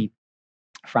 120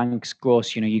 francs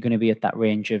gross, you're going to be at that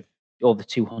range of over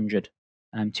 200.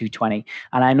 220.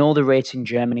 And I know the rates in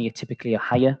Germany are typically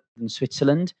higher than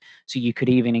Switzerland, so you could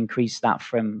even increase that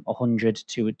from 100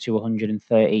 to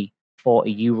 130,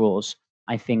 40 euros.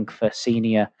 I think for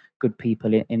senior good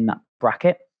people in that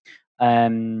bracket.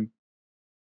 Um,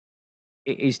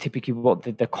 it is typically what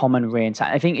the common range.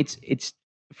 I think it's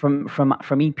from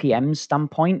EPM's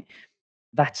standpoint,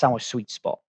 that's our sweet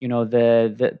spot. You know,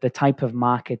 the type of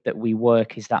market that we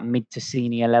work is that mid to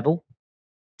senior level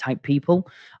type people,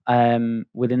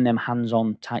 within them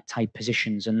hands-on type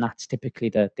positions, and that's typically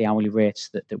the hourly rates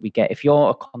that we get. If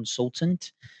you're a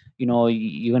consultant, you know,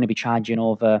 you're going to be charging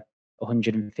over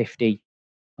 150,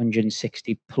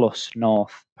 160 plus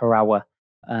north per hour,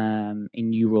 in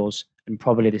euros, and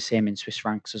probably the same in Swiss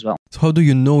francs as well. So how do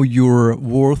you know your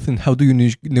worth, and how do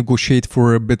you negotiate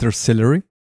for a better salary?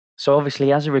 So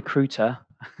obviously, as a recruiter,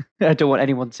 I don't want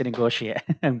anyone to negotiate.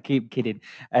 I'm keep kidding.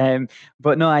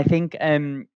 But no, I think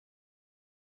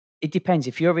it depends.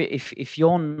 If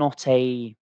you're not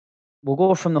a, we'll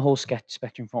go from the whole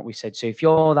spectrum from what we said. So if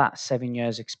you're that 7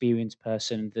 years experienced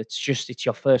person it's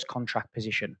your first contract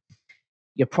position,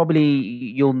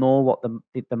 you'll know what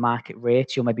the market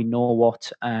rate. You'll maybe know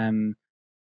what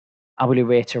hourly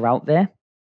rates are out there.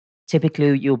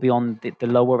 Typically, you'll be on the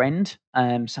lower end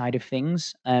side of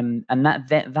things, and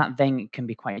that then can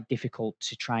be quite difficult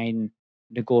to try and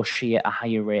negotiate a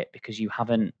higher rate because you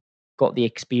haven't got the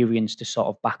experience to sort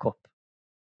of back up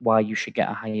why you should get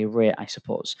a higher rate, I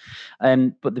suppose.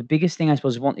 But the biggest thing, I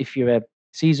suppose, if you're a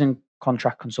seasoned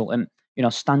contract consultant, you know,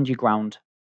 stand your ground.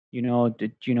 You know,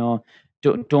 you know,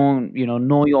 don't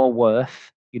know your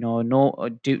worth. You know,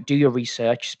 do your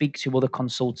research. Speak to other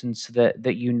consultants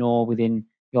that you know within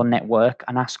your network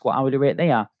and ask what hourly rate they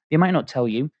are. They might not tell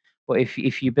you, but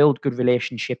if you build good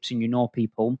relationships and you know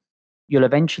people, you'll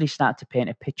eventually start to paint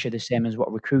a picture the same as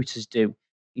what recruiters do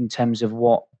in terms of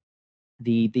what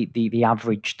the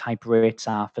average type rates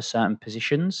are for certain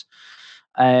positions.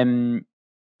 Um,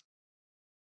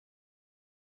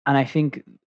 and I think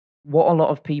what a lot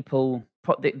of people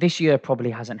this year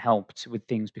probably hasn't helped with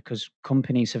things because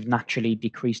companies have naturally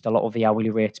decreased a lot of the hourly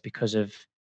rates because of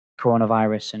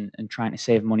coronavirus and trying to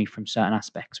save money from certain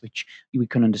aspects, which we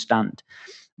can understand.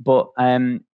 But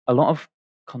a lot of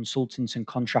consultants and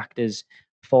contractors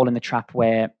fall in the trap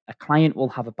where a client will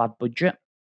have a bad budget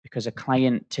because a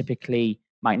client typically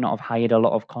might not have hired a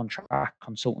lot of contract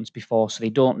consultants before, so they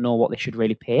don't know what they should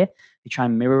really pay. They try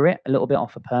and mirror it a little bit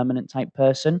off a permanent type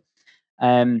person.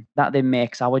 That then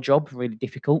makes our job really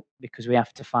difficult because we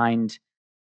have to find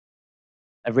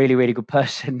a really, really good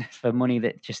person for money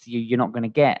that just you're not going to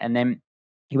get. And then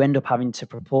you end up having to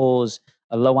propose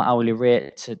a lower hourly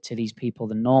rate to these people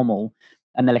than normal,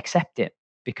 and they'll accept it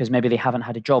because maybe they haven't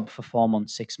had a job for 4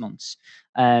 months, 6 months.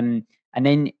 And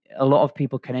then a lot of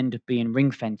people can end up being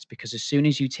ring fenced because as soon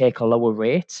as you take a lower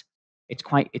rate,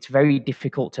 it's very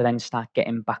difficult to then start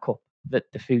getting back up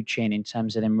the food chain in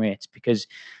terms of them rates because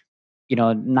you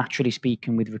know, naturally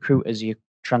speaking, with recruiters, you're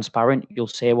transparent. You'll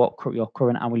say what your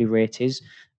current hourly rate is,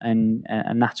 and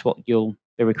that's what the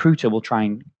recruiter will try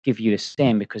and give you the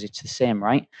same because it's the same,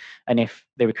 right? And if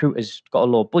the recruiter's got a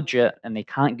low budget and they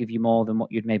can't give you more than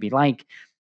what you'd maybe like,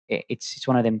 it's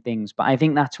one of them things. But I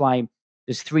think that's why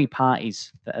there's three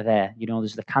parties that are there. You know,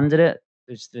 there's the candidate,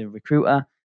 there's the recruiter,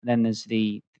 and then there's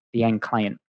the end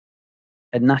client,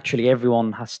 and naturally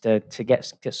everyone has to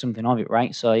get something of it,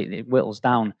 right? So it whittles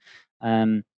down.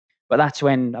 Um, but that's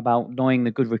when about knowing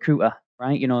the good recruiter,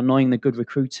 right? You know, knowing the good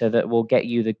recruiter that will get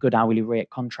you the good hourly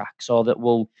rate contracts or that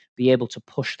will be able to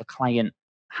push the client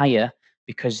higher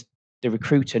because the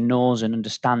recruiter knows and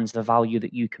understands the value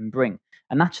that you can bring.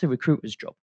 And that's the recruiter's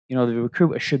job. You know, the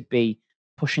recruiter should be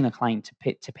pushing the client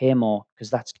to pay more because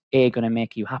that's going to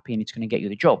make you happy and it's going to get you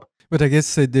the job. But I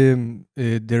guess the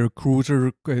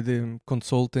recruiter, the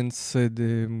consultants,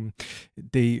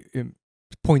 they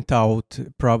point out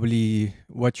probably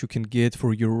what you can get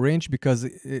for your range because,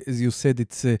 as you said,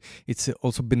 it's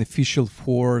also beneficial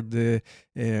for the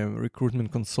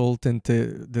recruitment consultant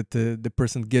that the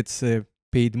person gets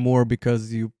paid more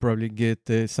because you probably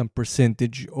get some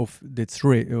percentage of the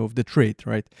trade,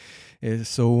 right?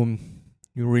 So.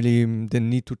 You really then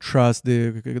need to trust the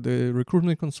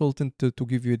recruitment consultant to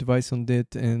give you advice on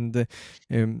that, and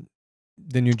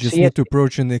then you just need to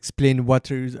approach and explain what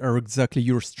are exactly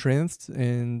your strengths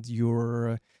and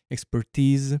your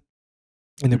expertise,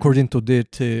 and according to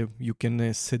that, you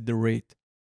can set the rate.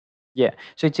 Yeah,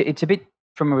 so it's a bit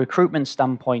from a recruitment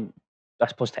standpoint, I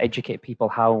suppose, to educate people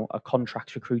how a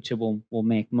contract recruiter will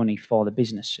make money for the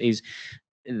business is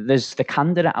there's the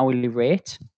candidate hourly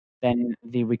rate, then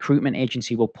the recruitment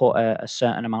agency will put a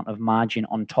certain amount of margin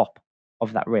on top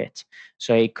of that rate.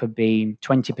 So it could be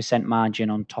 20% margin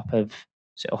on top of,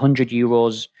 so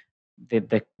 €100.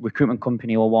 The recruitment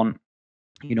company will want,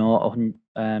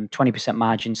 20%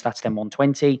 margin, so that's then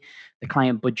 120. The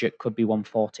client budget could be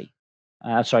 140.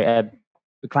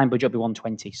 The client budget will be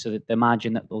 120, so that the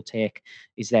margin that they'll take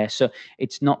is there. So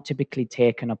it's not typically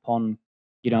taken upon,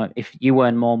 if you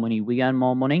earn more money, we earn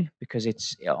more money, because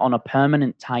it's on a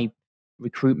permanent type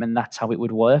recruitment. That's how it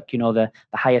would work. The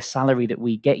higher salary that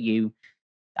we get you,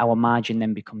 our margin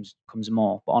then becomes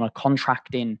more. But on a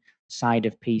contracting side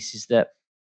of pieces, that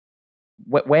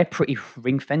we're pretty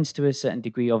ring fenced to a certain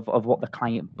degree of what the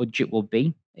client budget will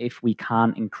be if we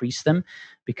can't increase them,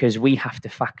 because we have to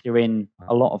factor in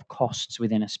a lot of costs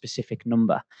within a specific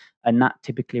number, and that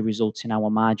typically results in our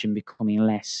margin becoming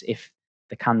less if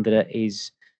the candidate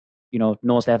is,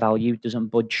 knows their value, doesn't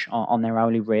budge on their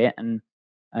hourly rate, and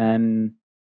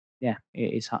yeah,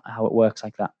 it is how it works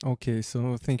like that. Okay,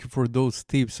 so thank you for those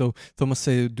tips. So, Thomas,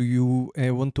 do you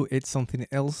want to add something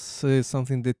else,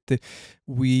 something that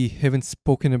we haven't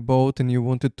spoken about and you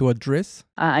wanted to address?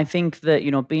 I think that,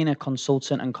 being a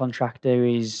consultant and contractor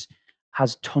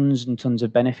has tons and tons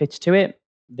of benefits to it.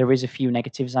 There is a few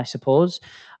negatives, I suppose,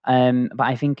 but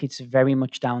I think it's very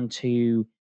much down to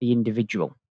the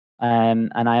individual.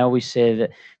 And I always say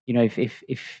that,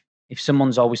 if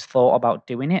someone's always thought about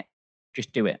doing it,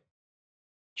 just do it.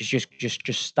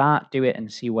 Just start, do it,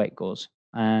 and see where it goes.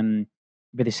 Be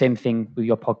the same thing with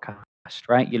your podcast,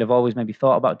 right? You'll have always maybe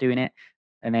thought about doing it,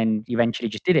 and then you eventually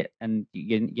just did it, and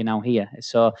you're now here.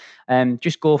 So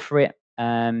just go for it,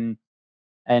 and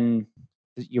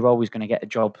you're always going to get a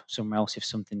job somewhere else if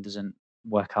something doesn't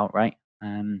work out right.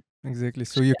 Exactly.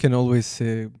 So So you yeah, can always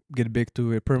get back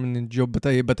to a permanent job, but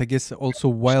I guess also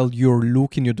while you're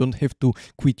looking, you don't have to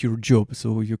quit your job.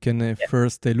 So you can yeah,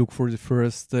 first look for the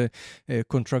first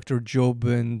contractor job,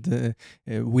 and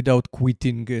without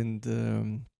quitting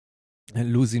and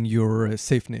losing your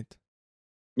safe net.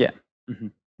 yeah,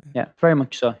 yeah, very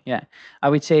much so. Yeah, I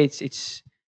would say it's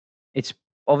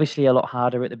obviously a lot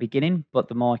harder at the beginning, but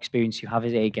the more experience you have,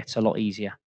 it gets a lot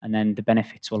easier, and then the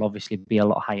benefits will obviously be a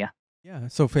lot higher. Yeah.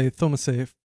 So Thomas,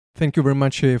 thank you very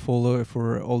much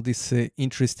for all this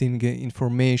interesting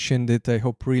information that I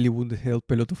hope really would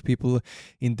help a lot of people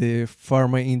in the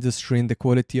pharma industry, in the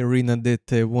quality arena,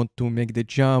 that want to make the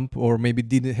jump, or maybe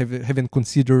haven't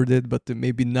considered it, but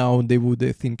maybe now they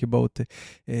would think about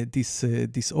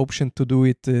this option to do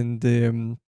it.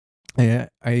 And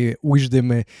I wish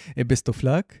them a best of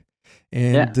luck.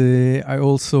 Yeah, And I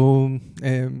also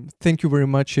thank you very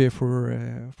much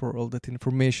for all that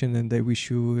information, and I wish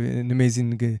you an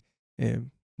amazing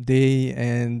day,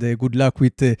 and good luck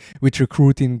with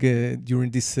recruiting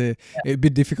during this yeah, a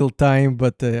bit difficult time.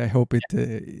 But I hope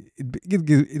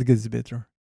it gets better.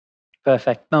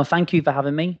 perfect. No, thank you for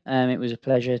having me. It was a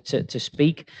pleasure to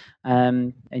speak.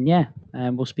 And yeah,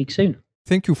 we'll speak soon.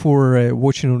 Thank you for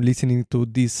watching or listening to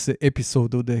this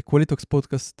episode of the Qualitox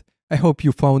podcast. I hope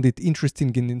you found it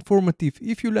interesting and informative.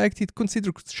 If you liked it, consider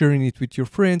sharing it with your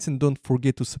friends, and don't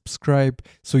forget to subscribe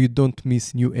so you don't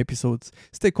miss new episodes.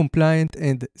 Stay compliant,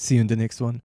 and see you in the next one.